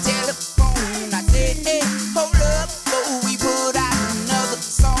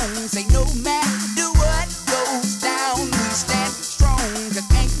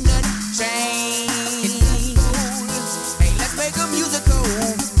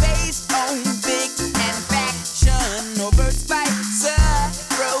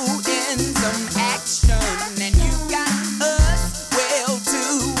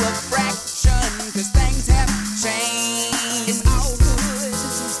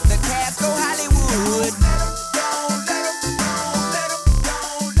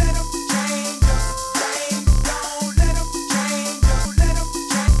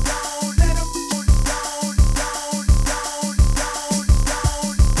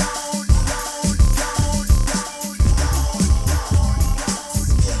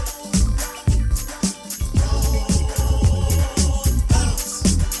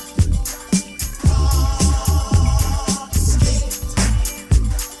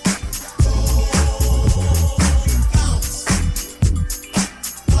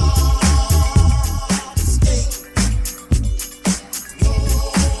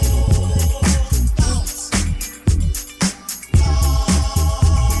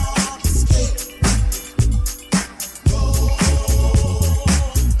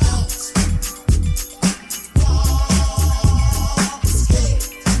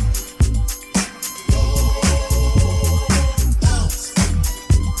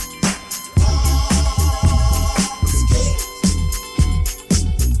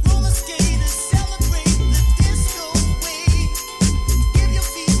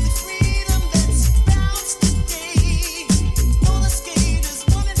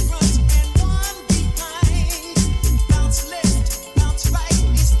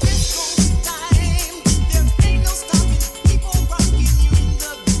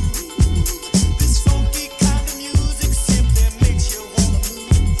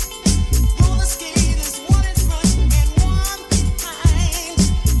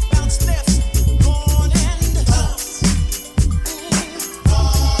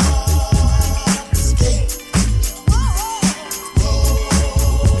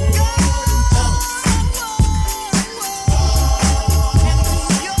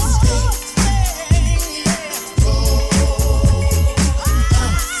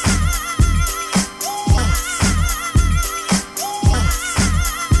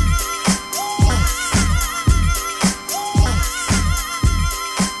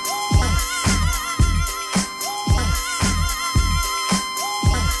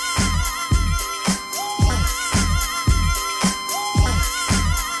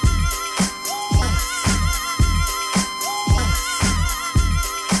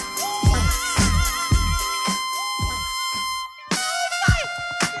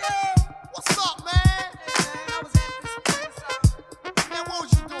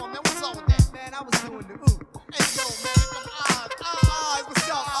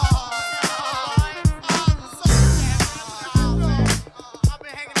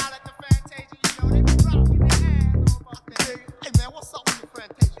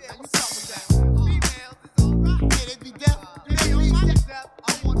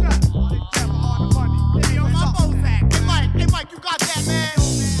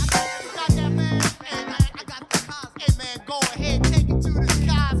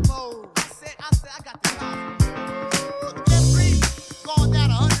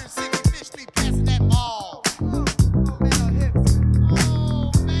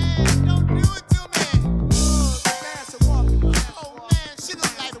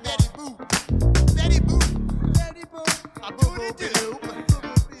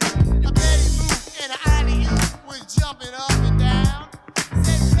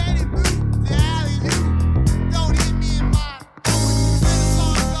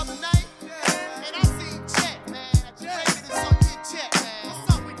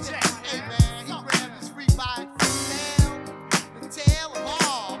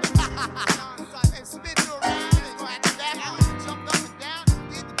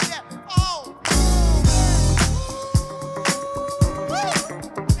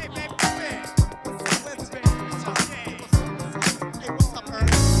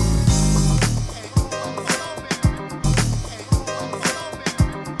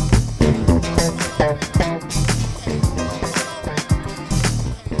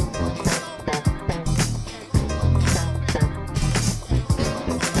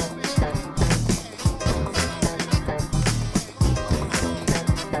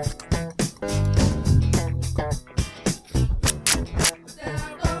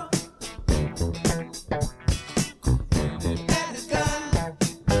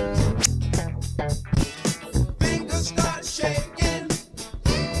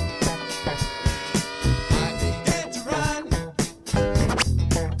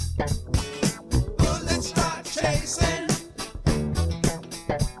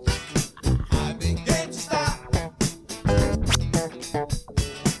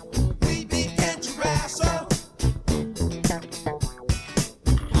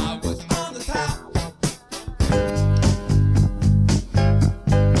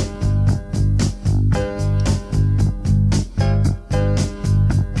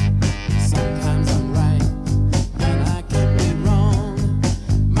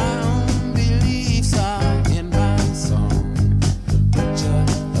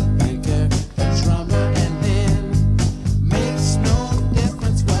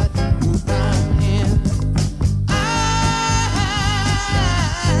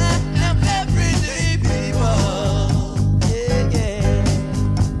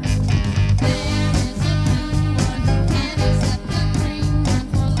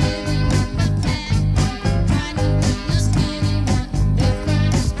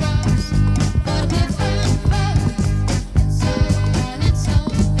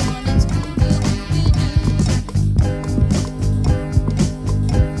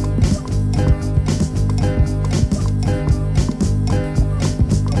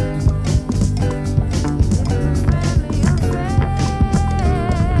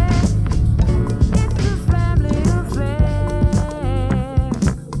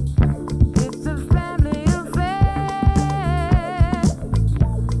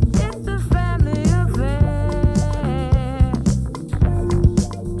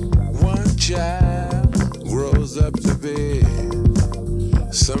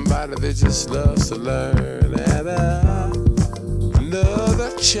 Somebody that just loves to learn, and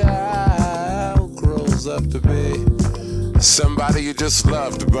another child grows up to be somebody you just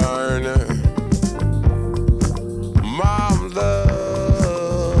love to burn. Mom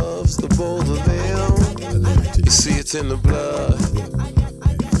loves the both of them. You see, it's in the blood.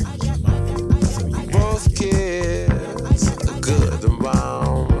 Both kids are good and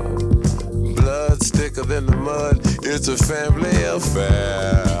bomb. Blood thicker than the mud. It's a family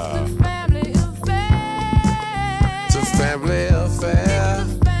affair. It's a family affair.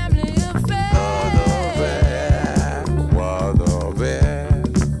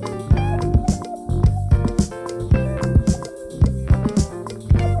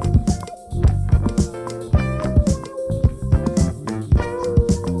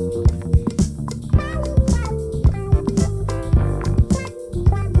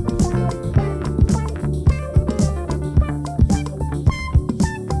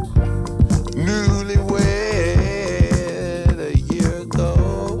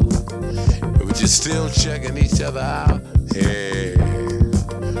 Still checking each other out. Hey,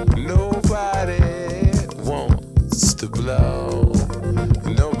 nobody wants to blow.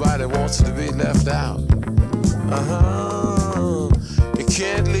 Nobody wants to be left out. You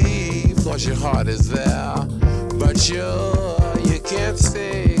can't leave cause your heart is there. But you can't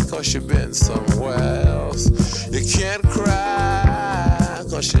stay cause you've been somewhere else. You can't cry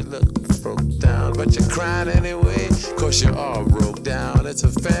cause you look broke down. But you're crying anyway cause you're all broke down. It's a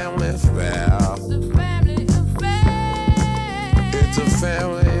family affair. It's a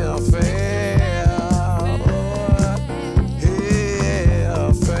family affair. Yeah,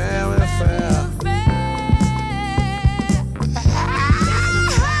 a family affair.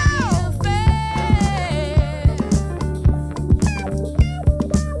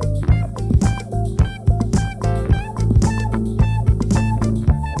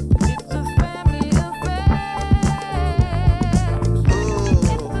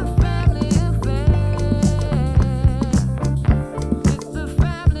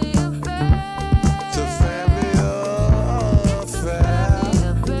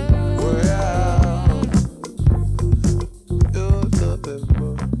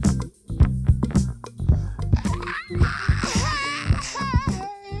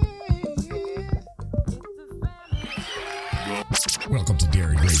 Welcome to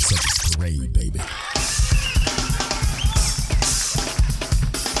Darren Gray Circus Parade, baby.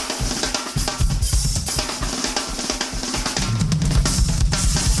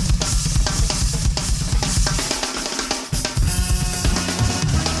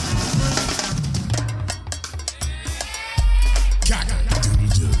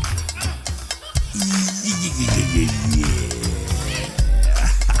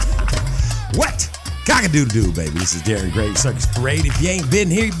 What? Cock-a-doodle-doo, baby. This is Darren Gray Circus Parade. If you ain't been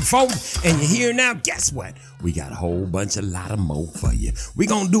here before and you're here now, guess what? We got a whole bunch, a lot of more for you. We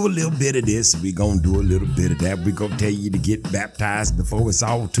gonna do a little bit of this. We gonna do a little bit of that. We gonna tell you to get baptized before it's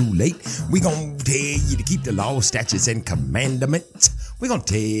all too late. We gonna tell you to keep the law, statutes, and commandments. We gonna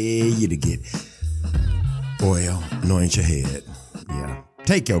tell you to get oil, anoint your head. Yeah.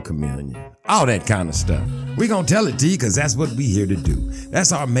 Take your communion. All that kind of stuff. We gonna tell it to you because that's what we here to do.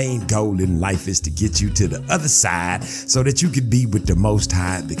 That's our main goal in life, is to get you to the other side so that you can be with the Most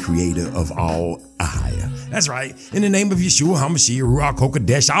High, the creator of all higher. That's right. In the name of Yeshua, HaMashiach, Ruach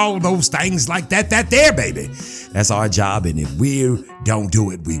HaKodesh, all those things like that there, baby. That's our job, and if we don't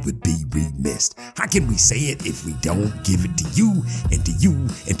do it, we would be remiss. How can we say it if we don't give it to you, and to you,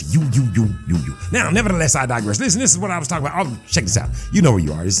 and to you? Now, nevertheless, I digress. Listen, this is what I was talking about. Check this out. You know where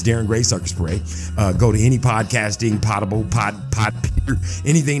you are. This is Darren Gray Circus Parade. Go to any podcasting, Potable,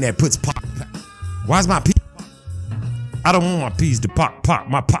 anything that puts pop. Why's my pee? I don't want my peas to pop.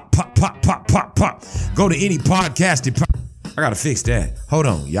 My pop. Go to any podcasting. I gotta fix that. Hold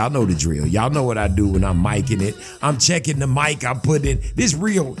on. Y'all know the drill. Y'all know what I do when I'm micing it. I'm checking the mic. I'm putting it. This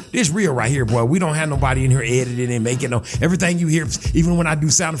real right here, boy. We don't have nobody in here editing and making no. Everything you hear, even when I do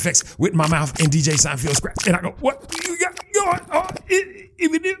sound effects with my mouth and DJ Seinfeld scratch, and I go, what you got going on?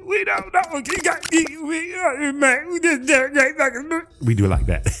 Even if we don't know, you got we do it like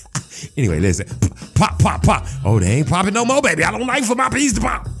that. Anyway, listen. Pop. Oh, they ain't popping no more, baby. I don't like for my peas to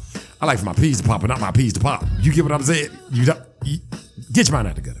pop. I like for my peas to pop, but not my peas to pop. You get what I'm saying? You get your mind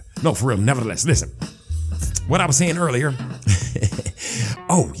out together. No, for real. Nevertheless, listen. What I was saying earlier.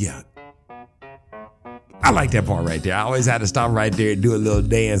 Oh, yeah. I like that part right there. I always had to stop right there and do a little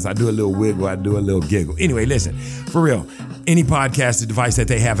dance. I do a little wiggle. I do a little giggle. Anyway, listen. For real. Any podcasting device that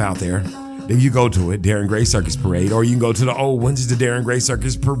they have out there, then you go to it, Darren Gray Circus Parade, or you can go to the old ones, the Darren Gray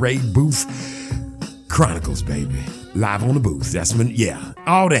Circus Parade booth. Chronicles, baby. Live on the booth. That's when, yeah,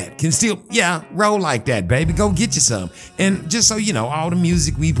 all that can still, yeah, roll like that, baby. Go get you some. And just so you know, all the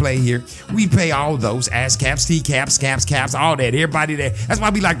music we play here, we pay all those ass caps, T caps, caps, all that. Everybody there. That's why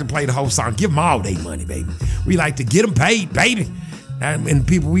we like to play the whole song. Give them all their money, baby. We like to get them paid, baby. And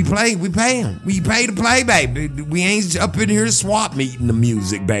people we pay them. We pay to play, baby. We ain't up in here swap meeting the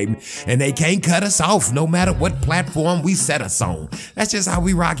music, baby. And they can't cut us off no matter what platform we set us on. That's just how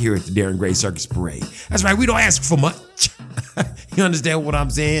we rock here at the Darren Gray Circus Parade. That's right, we don't ask for much. You understand what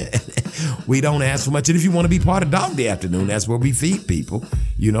I'm saying? We don't ask for much. And if you want to be part of Dog Day Afternoon, that's where we feed people.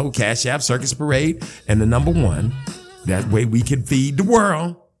 You know, Cash App, Circus Parade, and the number one. That way we can feed the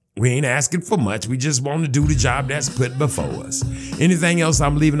world. We ain't asking for much. We just want to do the job that's put before us. Anything else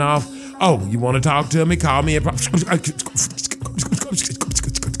I'm leaving off? Oh, you want to talk to me? Call me. That's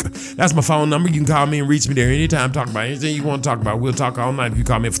my phone number. You can call me and reach me there anytime. Talk about anything you want to talk about. We'll talk all night if you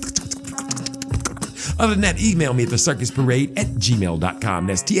call me. Other than that, email me at thecircusparade@gmail.com.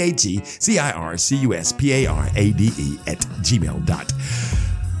 That's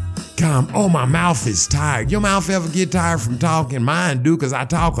THECircusparade@gmail.com. Oh, my mouth is tired. Your mouth ever get tired from talking? Mine do, because I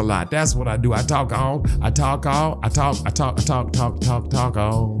talk a lot. That's what I do. I talk all.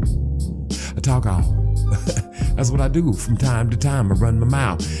 That's what I do from time to time. I run my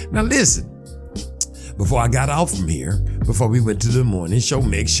mouth. Now listen. Before I got off from here, before we went to the morning show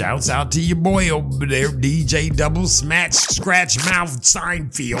mix, shouts out to your boy over there, DJ Double Smash Scratch Mouth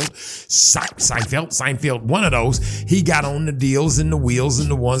Seinfeld, one of those. He got on the deals and the wheels and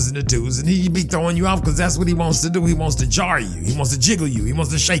the ones and the twos, and he be throwing you off because that's what he wants to do. He wants to jar you. He wants to jiggle you. He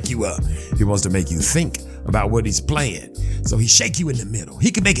wants to shake you up. He wants to make you think about what he's playing. So he shake you in the middle. He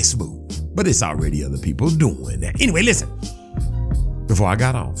can make it smooth, but it's already other people doing that. Anyway, listen. Before I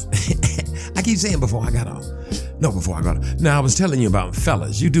got off. I keep saying before I got off. No, before I got off. Now, I was telling you about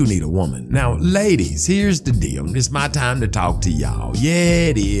fellas. You do need a woman. Now, ladies, here's the deal. It's my time to talk to y'all. Yeah,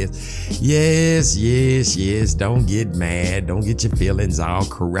 it is. Yes. Don't get mad. Don't get your feelings all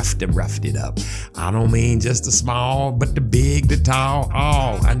roughed up. I don't mean just the small, but the big, the tall.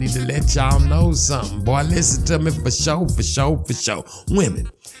 Oh, I need to let y'all know something. Boy, listen to me for sure. Women,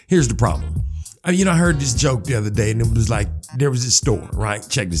 here's the problem. I heard this joke the other day, and it was like, there was this store, right?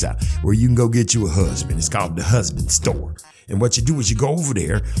 Check this out, where you can go get you a husband. It's called the husband store. And what you do is you go over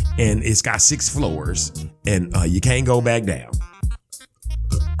there, and it's got 6 floors, and you can't go back down.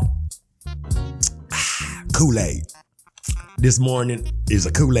 Kool-Aid. This morning is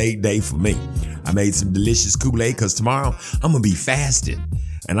a Kool-Aid day for me. I made some delicious Kool-Aid because tomorrow I'm going to be fasting.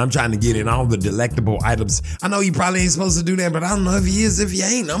 And I'm trying to get in all the delectable items. I know you probably ain't supposed to do that, but I don't know if you is, if you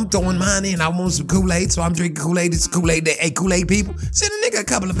ain't. I'm throwing mine in. I want some Kool-Aid, so I'm drinking Kool-Aid. It's Kool-Aid day. Hey, Kool-Aid people, send a nigga a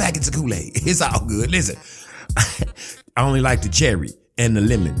couple of packets of Kool-Aid. It's all good. Listen, I only like the cherry and the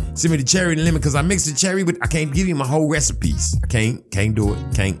lemon. Send me the cherry and the lemon because I mix the cherry with, I can't give you my whole recipes. I can't do it.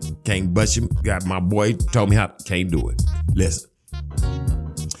 Can't bust you. Got my boy told me how, can't do it. Listen.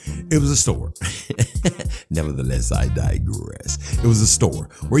 It was a store. Nevertheless, I digress. It was a store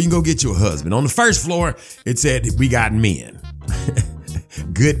where you can go get you a husband. On the first floor, it said, we got men.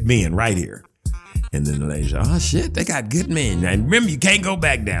 Good men right here. And then the lady said, oh shit, they got good men. And remember, you can't go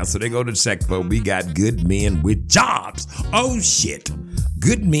back down. So they go to the second floor. We got good men with jobs. Oh shit.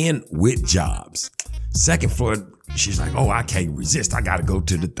 Good men with jobs. Second floor, she's like, oh, I can't resist. I got to go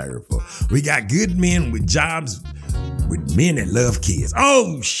to the third floor. We got good men with jobs, with men that love kids.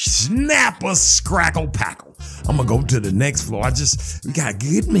 Oh, snap a scrackle packle. I'm going to go to the next floor. We got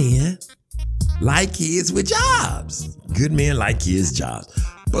good men like kids with jobs. Good men like kids' jobs.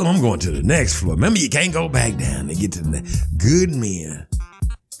 But I'm going to the next floor. Remember, you can't go back down and get to the next. Good men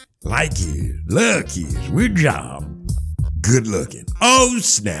like kids, love kids with jobs. Good looking. Oh,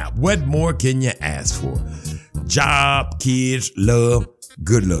 snap. What more can you ask for? Job, kids, love,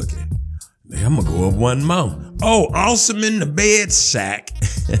 good looking. Man, I'm going to go up one more. Oh, awesome in the bed sack.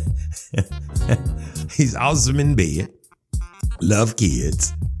 He's awesome in bed. Love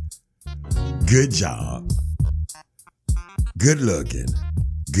kids. Good job. Good looking.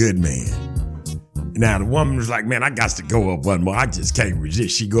 Good man. Now, the woman was like, man, I got to go up one more. I just can't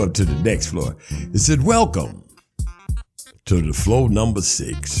resist. She go up to the next floor. It said, welcome to the floor number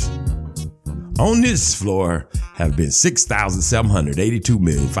 6. On this floor have been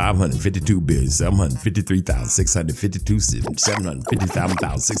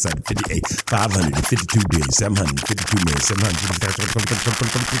 6,782,552,753,652,750,658,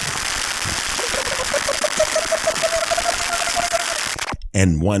 552,752,752.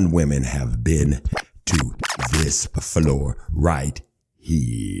 And 1 women have been to this floor right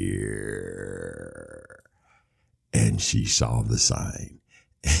here. And she saw the sign.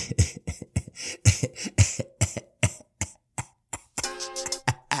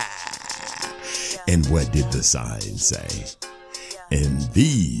 And what did the sign say? And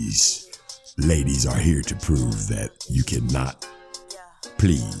these ladies are here to prove that you cannot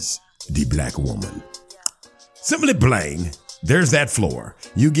please the black woman. Simply plain, there's that floor.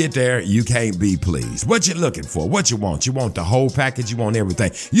 You get there, you can't be pleased. What you looking for? What you want? You want the whole package? You want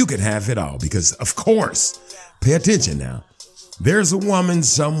everything? You can have it all because, of course, pay attention now. There's a woman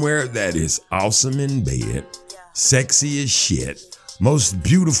somewhere that is awesome in bed, sexy as shit, most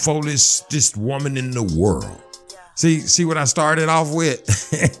beautifulest woman in the world. See what I started off with?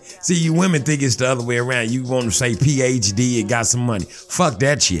 See, you women think it's the other way around. You want to say PhD and got some money. Fuck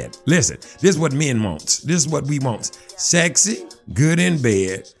that shit. Listen, this is what men wants. This is what we want. Sexy, good in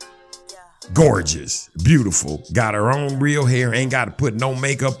bed, gorgeous, beautiful, got her own real hair, ain't got to put no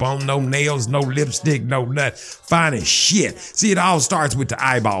makeup on, no nails, no lipstick, no nut. Fine as shit. See, it all starts with the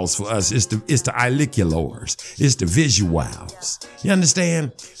eyeballs for us. It's the auriculars. It's the visuals. You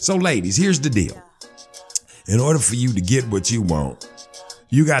understand? So ladies, here's the deal. In order for you to get what you want,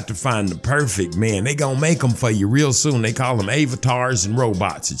 you got to find the perfect man. They gonna make them for you real soon. They call them avatars and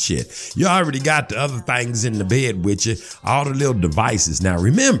robots and shit. You already got the other things in the bed with you, all the little devices. Now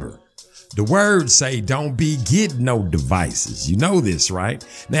remember, the words say don't be getting no devices. You know this, right?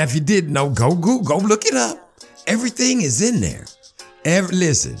 Now if you didn't know, go Google, go look it up. Everything is in there. Did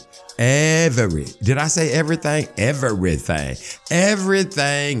I say everything? Everything.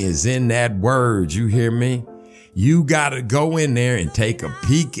 Everything is in that word. You hear me? You gotta go in there and take a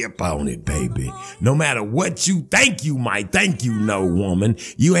peek up on it, baby. No matter what you think you might think you know, woman,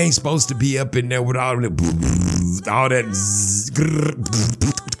 you ain't supposed to be up in there with all the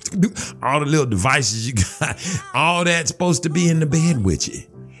little devices you got. All that's supposed to be in the bed with you.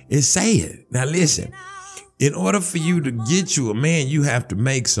 It's saying. Now listen. In order for you to get you a man, you have to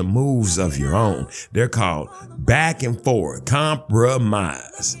make some moves of your own. They're called back and forth,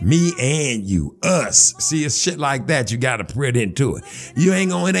 compromise. Me and you, us. See, it's shit like that you got to put into it. It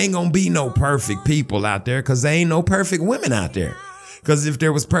ain't gonna be no perfect people out there because there ain't no perfect women out there. Because if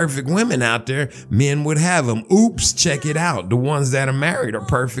there was perfect women out there, men would have them. Oops, check it out. The ones that are married are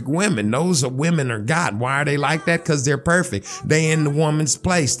perfect women. Those are women are God. Why are they like that? Because they're perfect. They in the woman's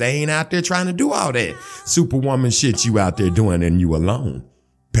place. They ain't out there trying to do all that superwoman shit you out there doing and you alone.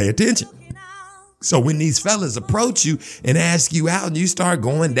 Pay attention. So when these fellas approach you and ask you out and you start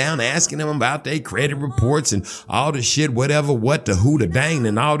going down, asking them about their credit reports and all the shit, whatever, what, the who, the dang,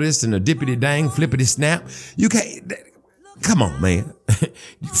 and all this and the dippity dang, flippity snap, you can't... Come on, man.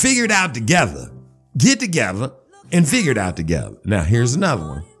 Figure it out together. Get together and figure it out together. Now, here's another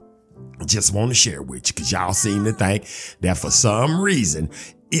one. I just want to share with you because y'all seem to think that for some reason,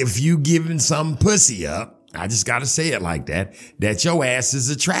 if you giving some pussy up, I just got to say it like that your ass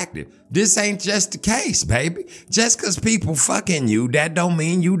is attractive. This ain't just the case, baby. Just because people fucking you, that don't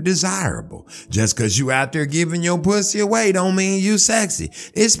mean you desirable. Just because you out there giving your pussy away don't mean you sexy.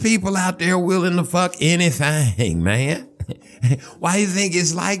 It's people out there willing to fuck anything, man. Why you think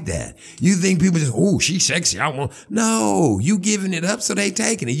it's like that? You think people just, oh, she's sexy. No, you giving it up so they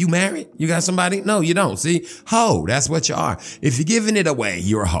taking it. You married? You got somebody? No, you don't. See, hoe, that's what you are. If you're giving it away,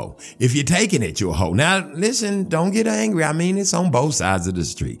 you're a hoe. If you're taking it, you're a hoe. Now, listen, don't get angry. I mean, it's on both sides of the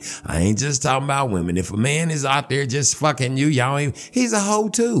street. I ain't just talking about women. If a man is out there just fucking you, he's a hoe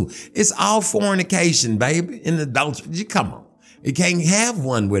too. It's all fornication, baby. And adultery. Come on. You can't have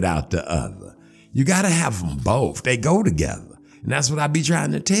one without the other. You got to have them both. They go together. And that's what I be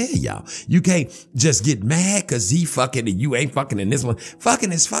trying to tell y'all. You can't just get mad because he fucking and you ain't fucking and this one.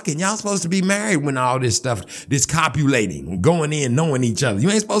 Fucking is fucking. Y'all supposed to be married when all this stuff, this copulating, going in, knowing each other. You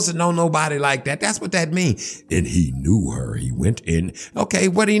ain't supposed to know nobody like that. That's what that means. And he knew her. He went in. Okay,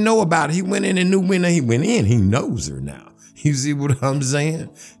 what did he know about it? He went in and knew when he went in. He knows her now. You see what I'm saying?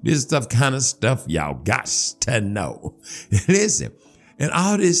 This kind of stuff y'all got to know. Listen. And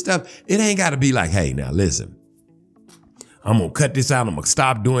all this stuff, it ain't got to be like, hey, now listen, I'm going to cut this out. I'm going to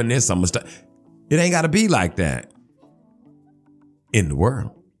stop doing this. It ain't got to be like that. In the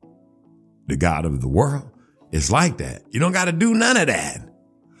world, the God of the world is like that. You don't got to do none of that.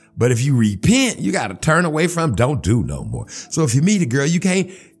 But if you repent, you got to turn away from, don't do no more. So if you meet a girl, you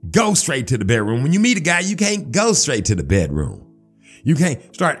can't go straight to the bedroom. When you meet a guy, you can't go straight to the bedroom. You can't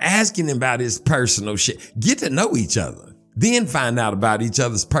start asking him about his personal shit. Get to know each other. Then find out about each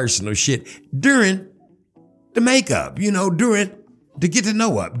other's personal shit during the makeup, to get to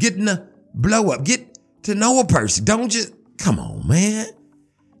know up, getting to blow up, get to know a person. Don't just, come on, man.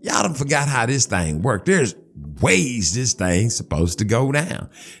 Y'all done forgot how this thing works. There's ways this thing's supposed to go down.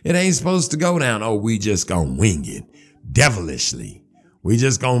 It ain't supposed to go down, oh, we just gonna wing it devilishly. We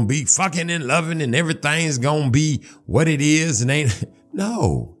just gonna be fucking and loving and everything's gonna be what it is and ain't.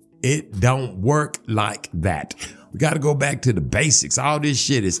 No, it don't work like that. We got to go back to the basics. All this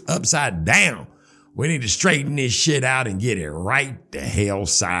shit is upside down. We need to straighten this shit out and get it right the hell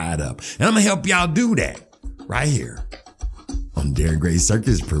side up. And I'm going to help y'all do that right here on Darren Gray's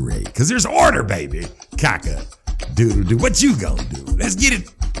Circus Parade. Because there's order, baby. Cock-a doodle-doo. What you gonna do? Let's get it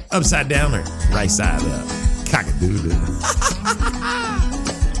upside down or right side up. Cock-a-doodle-doo.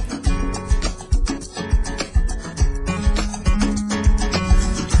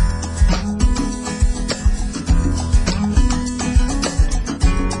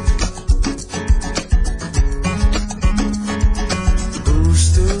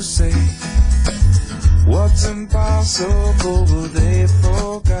 What's impossible, but they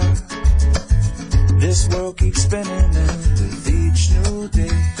forgot. This world keeps spinning, and with each new day,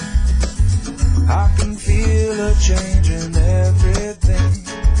 I can feel a change in everything.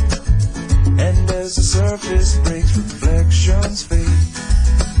 And as the surface breaks, reflections fade.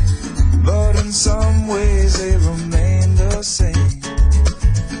 But in some ways, they remain the same.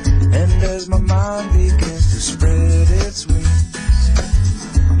 And as my mind begins to spread its wings,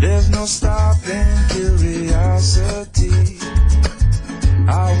 there's no stopping curiosity.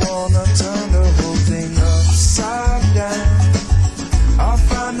 I wanna turn the whole thing upside down. I'll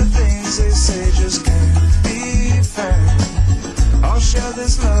find the things they say just can't be found. I'll share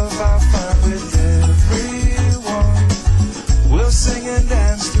this love I find with everyone. We'll sing and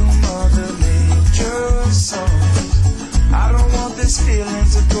dance to Mother Nature's songs. I don't want this feeling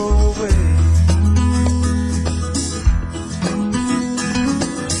to go away.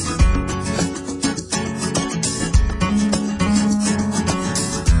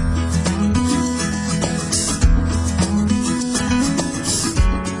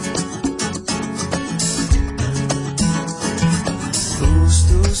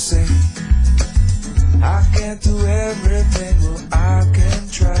 Do everything, well I can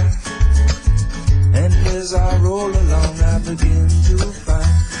try. And as I roll along I begin to find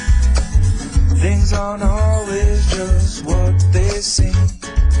things aren't always just what they seem.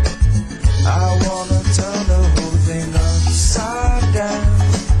 I wanna turn the whole thing upside down.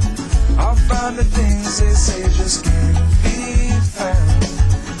 I'll find the things they say just can't be found.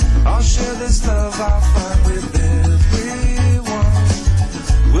 I'll share this love I find with everyone.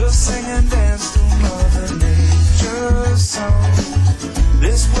 We'll sing and dance to Mother Nature's song.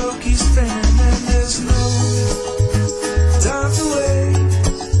 This world keeps spinning and there's no time to waste.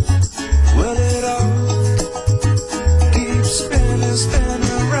 Well, it all keeps spinning,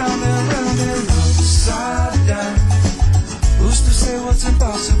 spinning round and round and upside down. Who's to say what's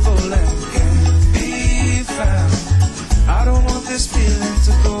impossible and can't be found? I don't want this feeling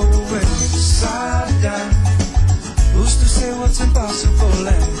to go away. Upside down. Who's to say what's impossible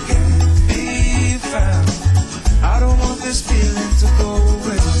and can't be found? I don't want this feeling to go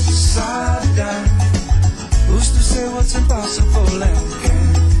away. Upside down. Who's to say what's impossible and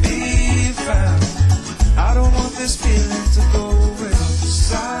can't be found? I don't want this feeling to go away.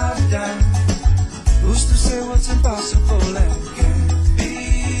 Upside down. Who's to say what's impossible and can't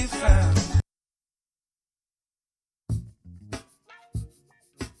be found?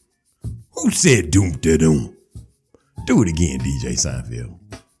 Who said doom da doom? Do it again, DJ Seinfeld.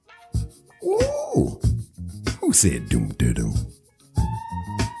 Ooh. Who said doom da doom?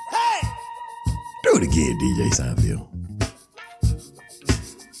 Hey! Do it again, DJ Seinfeld.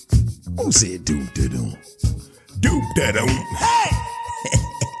 Who said doom da doom? Doom da doom. Hey!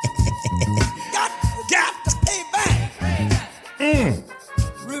 got to pay back.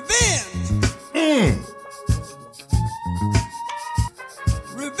 Revenge.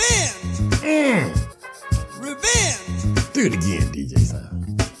 Revenge. Revenge. Do it again, DJ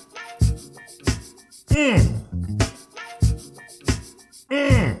Seinfeld.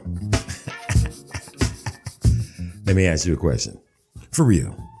 Let me ask you a question. For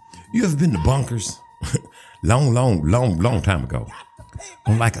real, you ever been to Bunkers? long time ago.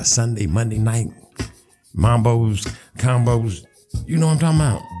 On like a Sunday, Monday night, Mambos, combos, you know what I'm talking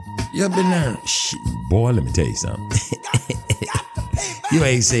about? You ever been there? Shit, boy, let me tell you something. You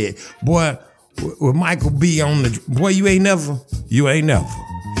ain't said, boy, with Michael B on the, boy, you ain't never.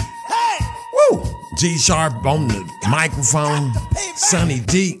 Hey! Woo! G Sharp on the microphone, Sonny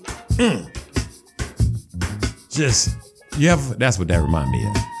D. Just, you ever, that's what that remind me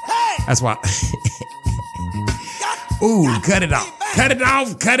of. That's why. Ooh, cut it off. Cut it off,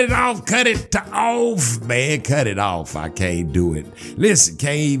 man. Cut it off. I can't do it. Listen,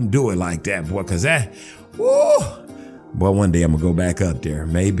 can't even do it like that, boy, because that, woo. Boy, one day I'm going to go back up there.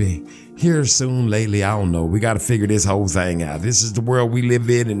 Maybe here soon, lately, I don't know. We got to figure this whole thing out. This is the world we live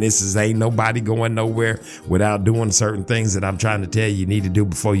in, and ain't nobody going nowhere without doing certain things that I'm trying to tell you need to do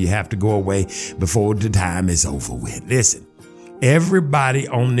before you have to go away, before the time is over with. Listen, everybody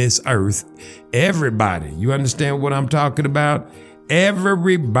on this earth, everybody, you understand what I'm talking about?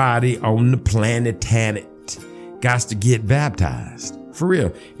 Everybody on the planet got to get baptized. For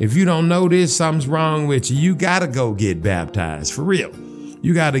real. If you don't know this, something's wrong with you. You got to go get baptized. For real.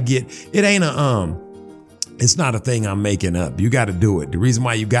 You got to get, it ain't it's not a thing I'm making up. You got to do it. The reason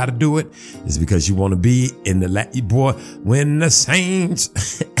why you got to do it is because you want to be in boy, when the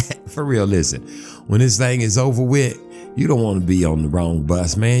saints, for real, listen, when this thing is over with, you don't want to be on the wrong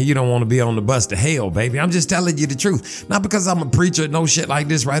bus, man. You don't want to be on the bus to hell, baby. I'm just telling you the truth. Not because I'm a preacher, no shit like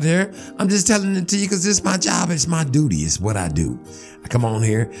this right here. I'm just telling it to you because it's my job. It's my duty. It's what I do. I come on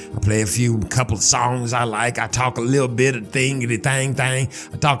here. I play couple of songs I like. I talk a little bit of thing. I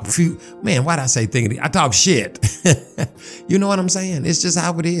talk a few, man, why'd I say thing? I talk shit. You know what I'm saying? It's just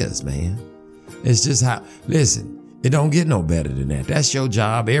how it is, man. It's just how, listen. It don't get no better than that. That's your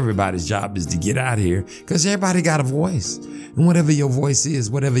job. Everybody's job is to get out here because everybody got a voice. And whatever your voice is,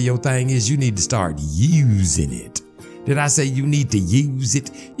 whatever your thing is, you need to start using it. Did I say you need to use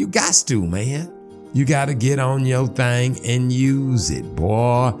it? You got to, man. You got to get on your thing and use it,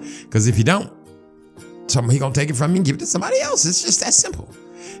 boy. Because if you don't, he going to take it from you and give it to somebody else. It's just that simple.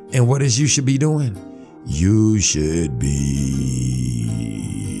 And what is you should be doing? You should be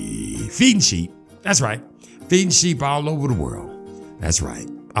feeding sheep. That's right. Feeding sheep all over the world. That's right.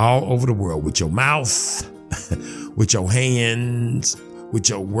 All over the world with your mouth, with your hands, with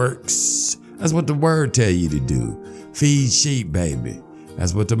your works. That's what the word tell you to do. Feed sheep, baby.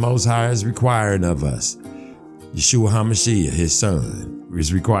 That's what the Most High is requiring of us. Yeshua HaMashiach, his son,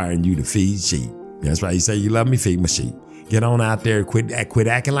 is requiring you to feed sheep. That's right. He say, you love me, feed my sheep. Get on out there, quit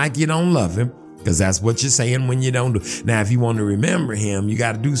acting like you don't love him. Because that's what you're saying when you don't do. Now, if you want to remember him, you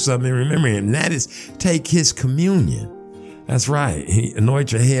got to do something and remember him. And that is take his communion. That's right. He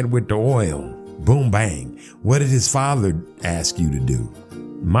anoint your head with the oil. Boom, bang. What did his father ask you to do?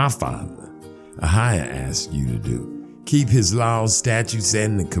 My father, Ahiah, asked you to do. Keep his laws, statutes,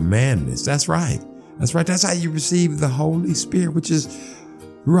 and the commandments. That's right. That's right. That's how you receive the Holy Spirit, which is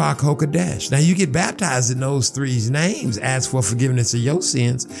Ruach HaKodesh. Now, you get baptized in those three names. Ask for forgiveness of your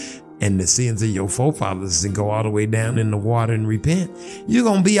sins and the sins of your forefathers, and go all the way down in the water and repent. You're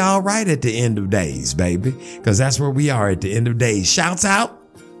going to be all right at the end of days, baby, because that's where we are at the end of days. Shouts out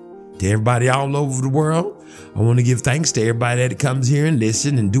to everybody all over the world. I want to give thanks to everybody that comes here and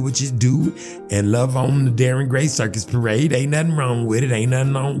listen and do what you do and love on the Darren Gray Circus Parade. Ain't nothing wrong with it. Ain't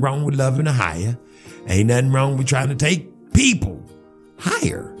nothing wrong with loving a higher. Ain't nothing wrong with trying to take people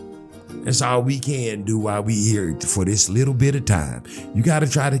higher. That's all we can do while we here for this little bit of time. You got to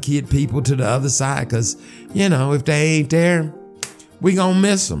try to get people to the other side because, you know, if they ain't there, we gonna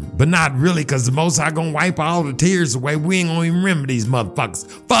miss them. But not really, because the Most High gonna wipe all the tears away. We ain't gonna even remember these motherfuckers.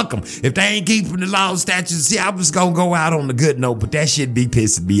 Fuck them. If they ain't keeping the law, statutes, see, I was gonna go out on the good note, but that shit be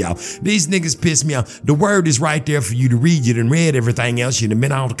pissing me off. These niggas piss me off. The word is right there for you to read. You done read everything else. You done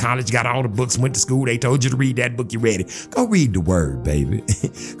been out to college, got all the books, went to school. They told you to read that book, you read it. Go read the word, baby.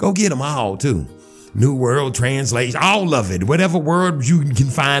 Go get them all, too. New World Translation, all of it. Whatever word you can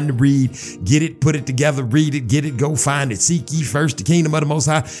find to read, get it, put it together, read it, get it, go find it. Seek ye first the kingdom of the Most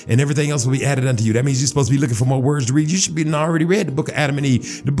High, and everything else will be added unto you. That means you're supposed to be looking for more words to read. You should be already read the book of Adam and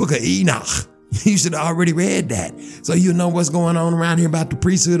Eve, the book of Enoch. You should have already read that. So you know what's going on around here about the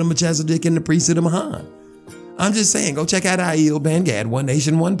priesthood of Melchizedek and the priesthood of Mahan. I'm just saying, go check out Aiel Bangad, One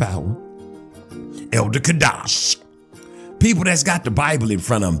Nation, One Power. Elder Kadash. People that's got the Bible in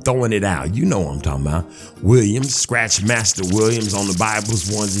front of them throwing it out. You know what I'm talking about. Williams, Scratch Master Williams on the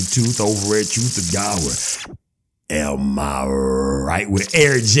Bibles, ones and tooth over at Truth of Yahweh. Am I right? With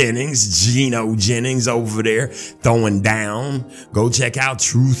Eric Jennings, Gino Jennings over there throwing down. Go check out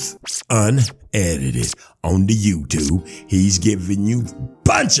Truth Unedited on the YouTube. He's giving you a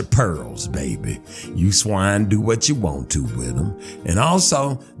bunch of pearls, baby. You swine, do what you want to with them. And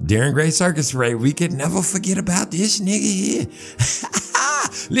also, Darren Gray Circus Parade, we can never forget about this nigga here.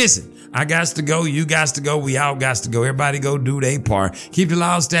 Listen, I got to go, you got to go, we all got to go. Everybody go do their part. Keep the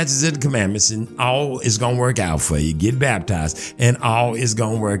law, statutes, and the commandments, and all is going to work out for you. Get baptized, and all is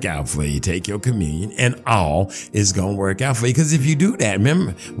going to work out for you. Take your communion, and all is going to work out for you. Because if you do that,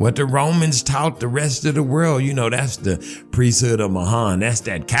 remember what the Romans taught the rest of the world, you know, that's the priesthood of Mahan. That's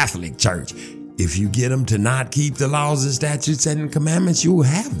that Catholic Church. If you get them to not keep the laws and statutes and commandments, you will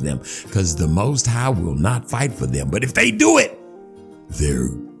have them, because the Most High will not fight for them. But if they do it, their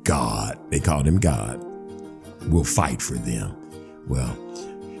God, they called him God, will fight for them. Well,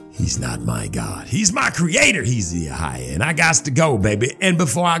 He's not my God. He's my creator. He's the higher. And I got to go, baby. And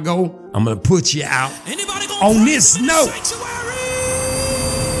before I go, I'm going to put you out on this note.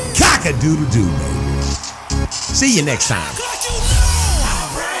 Cock-a-doodle-doo, baby. See you next time.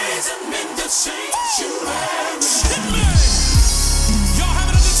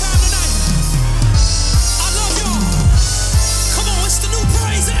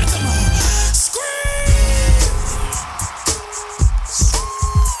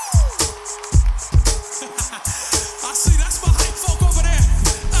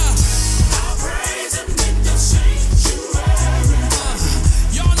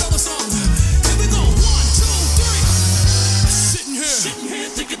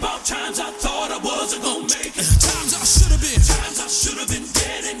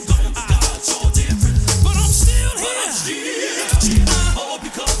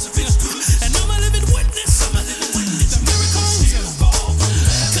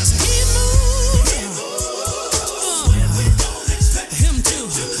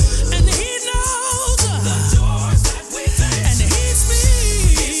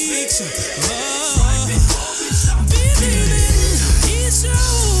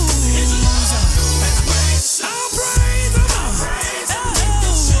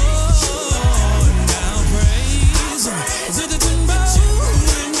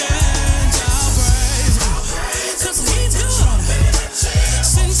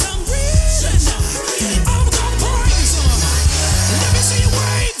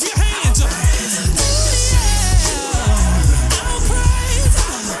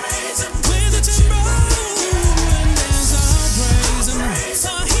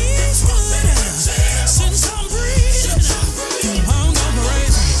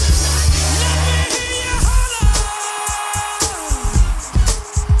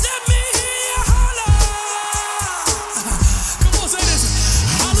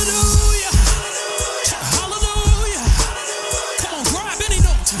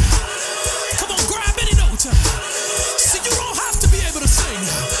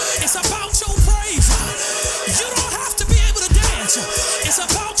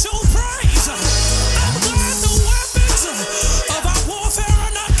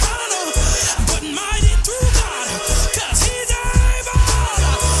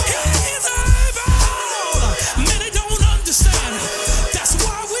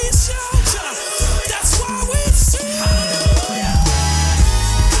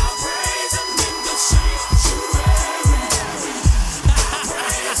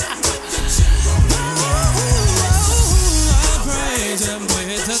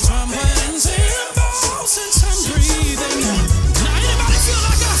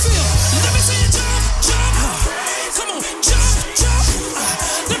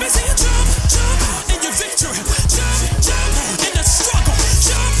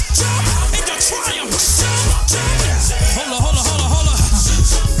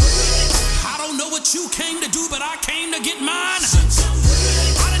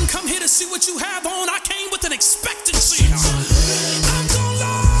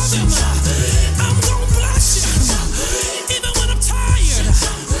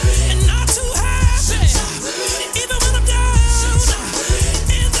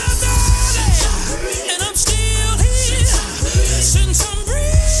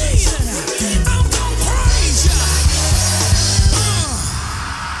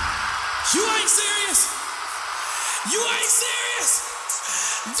 You ain't serious?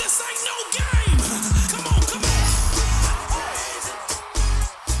 This ain't no game.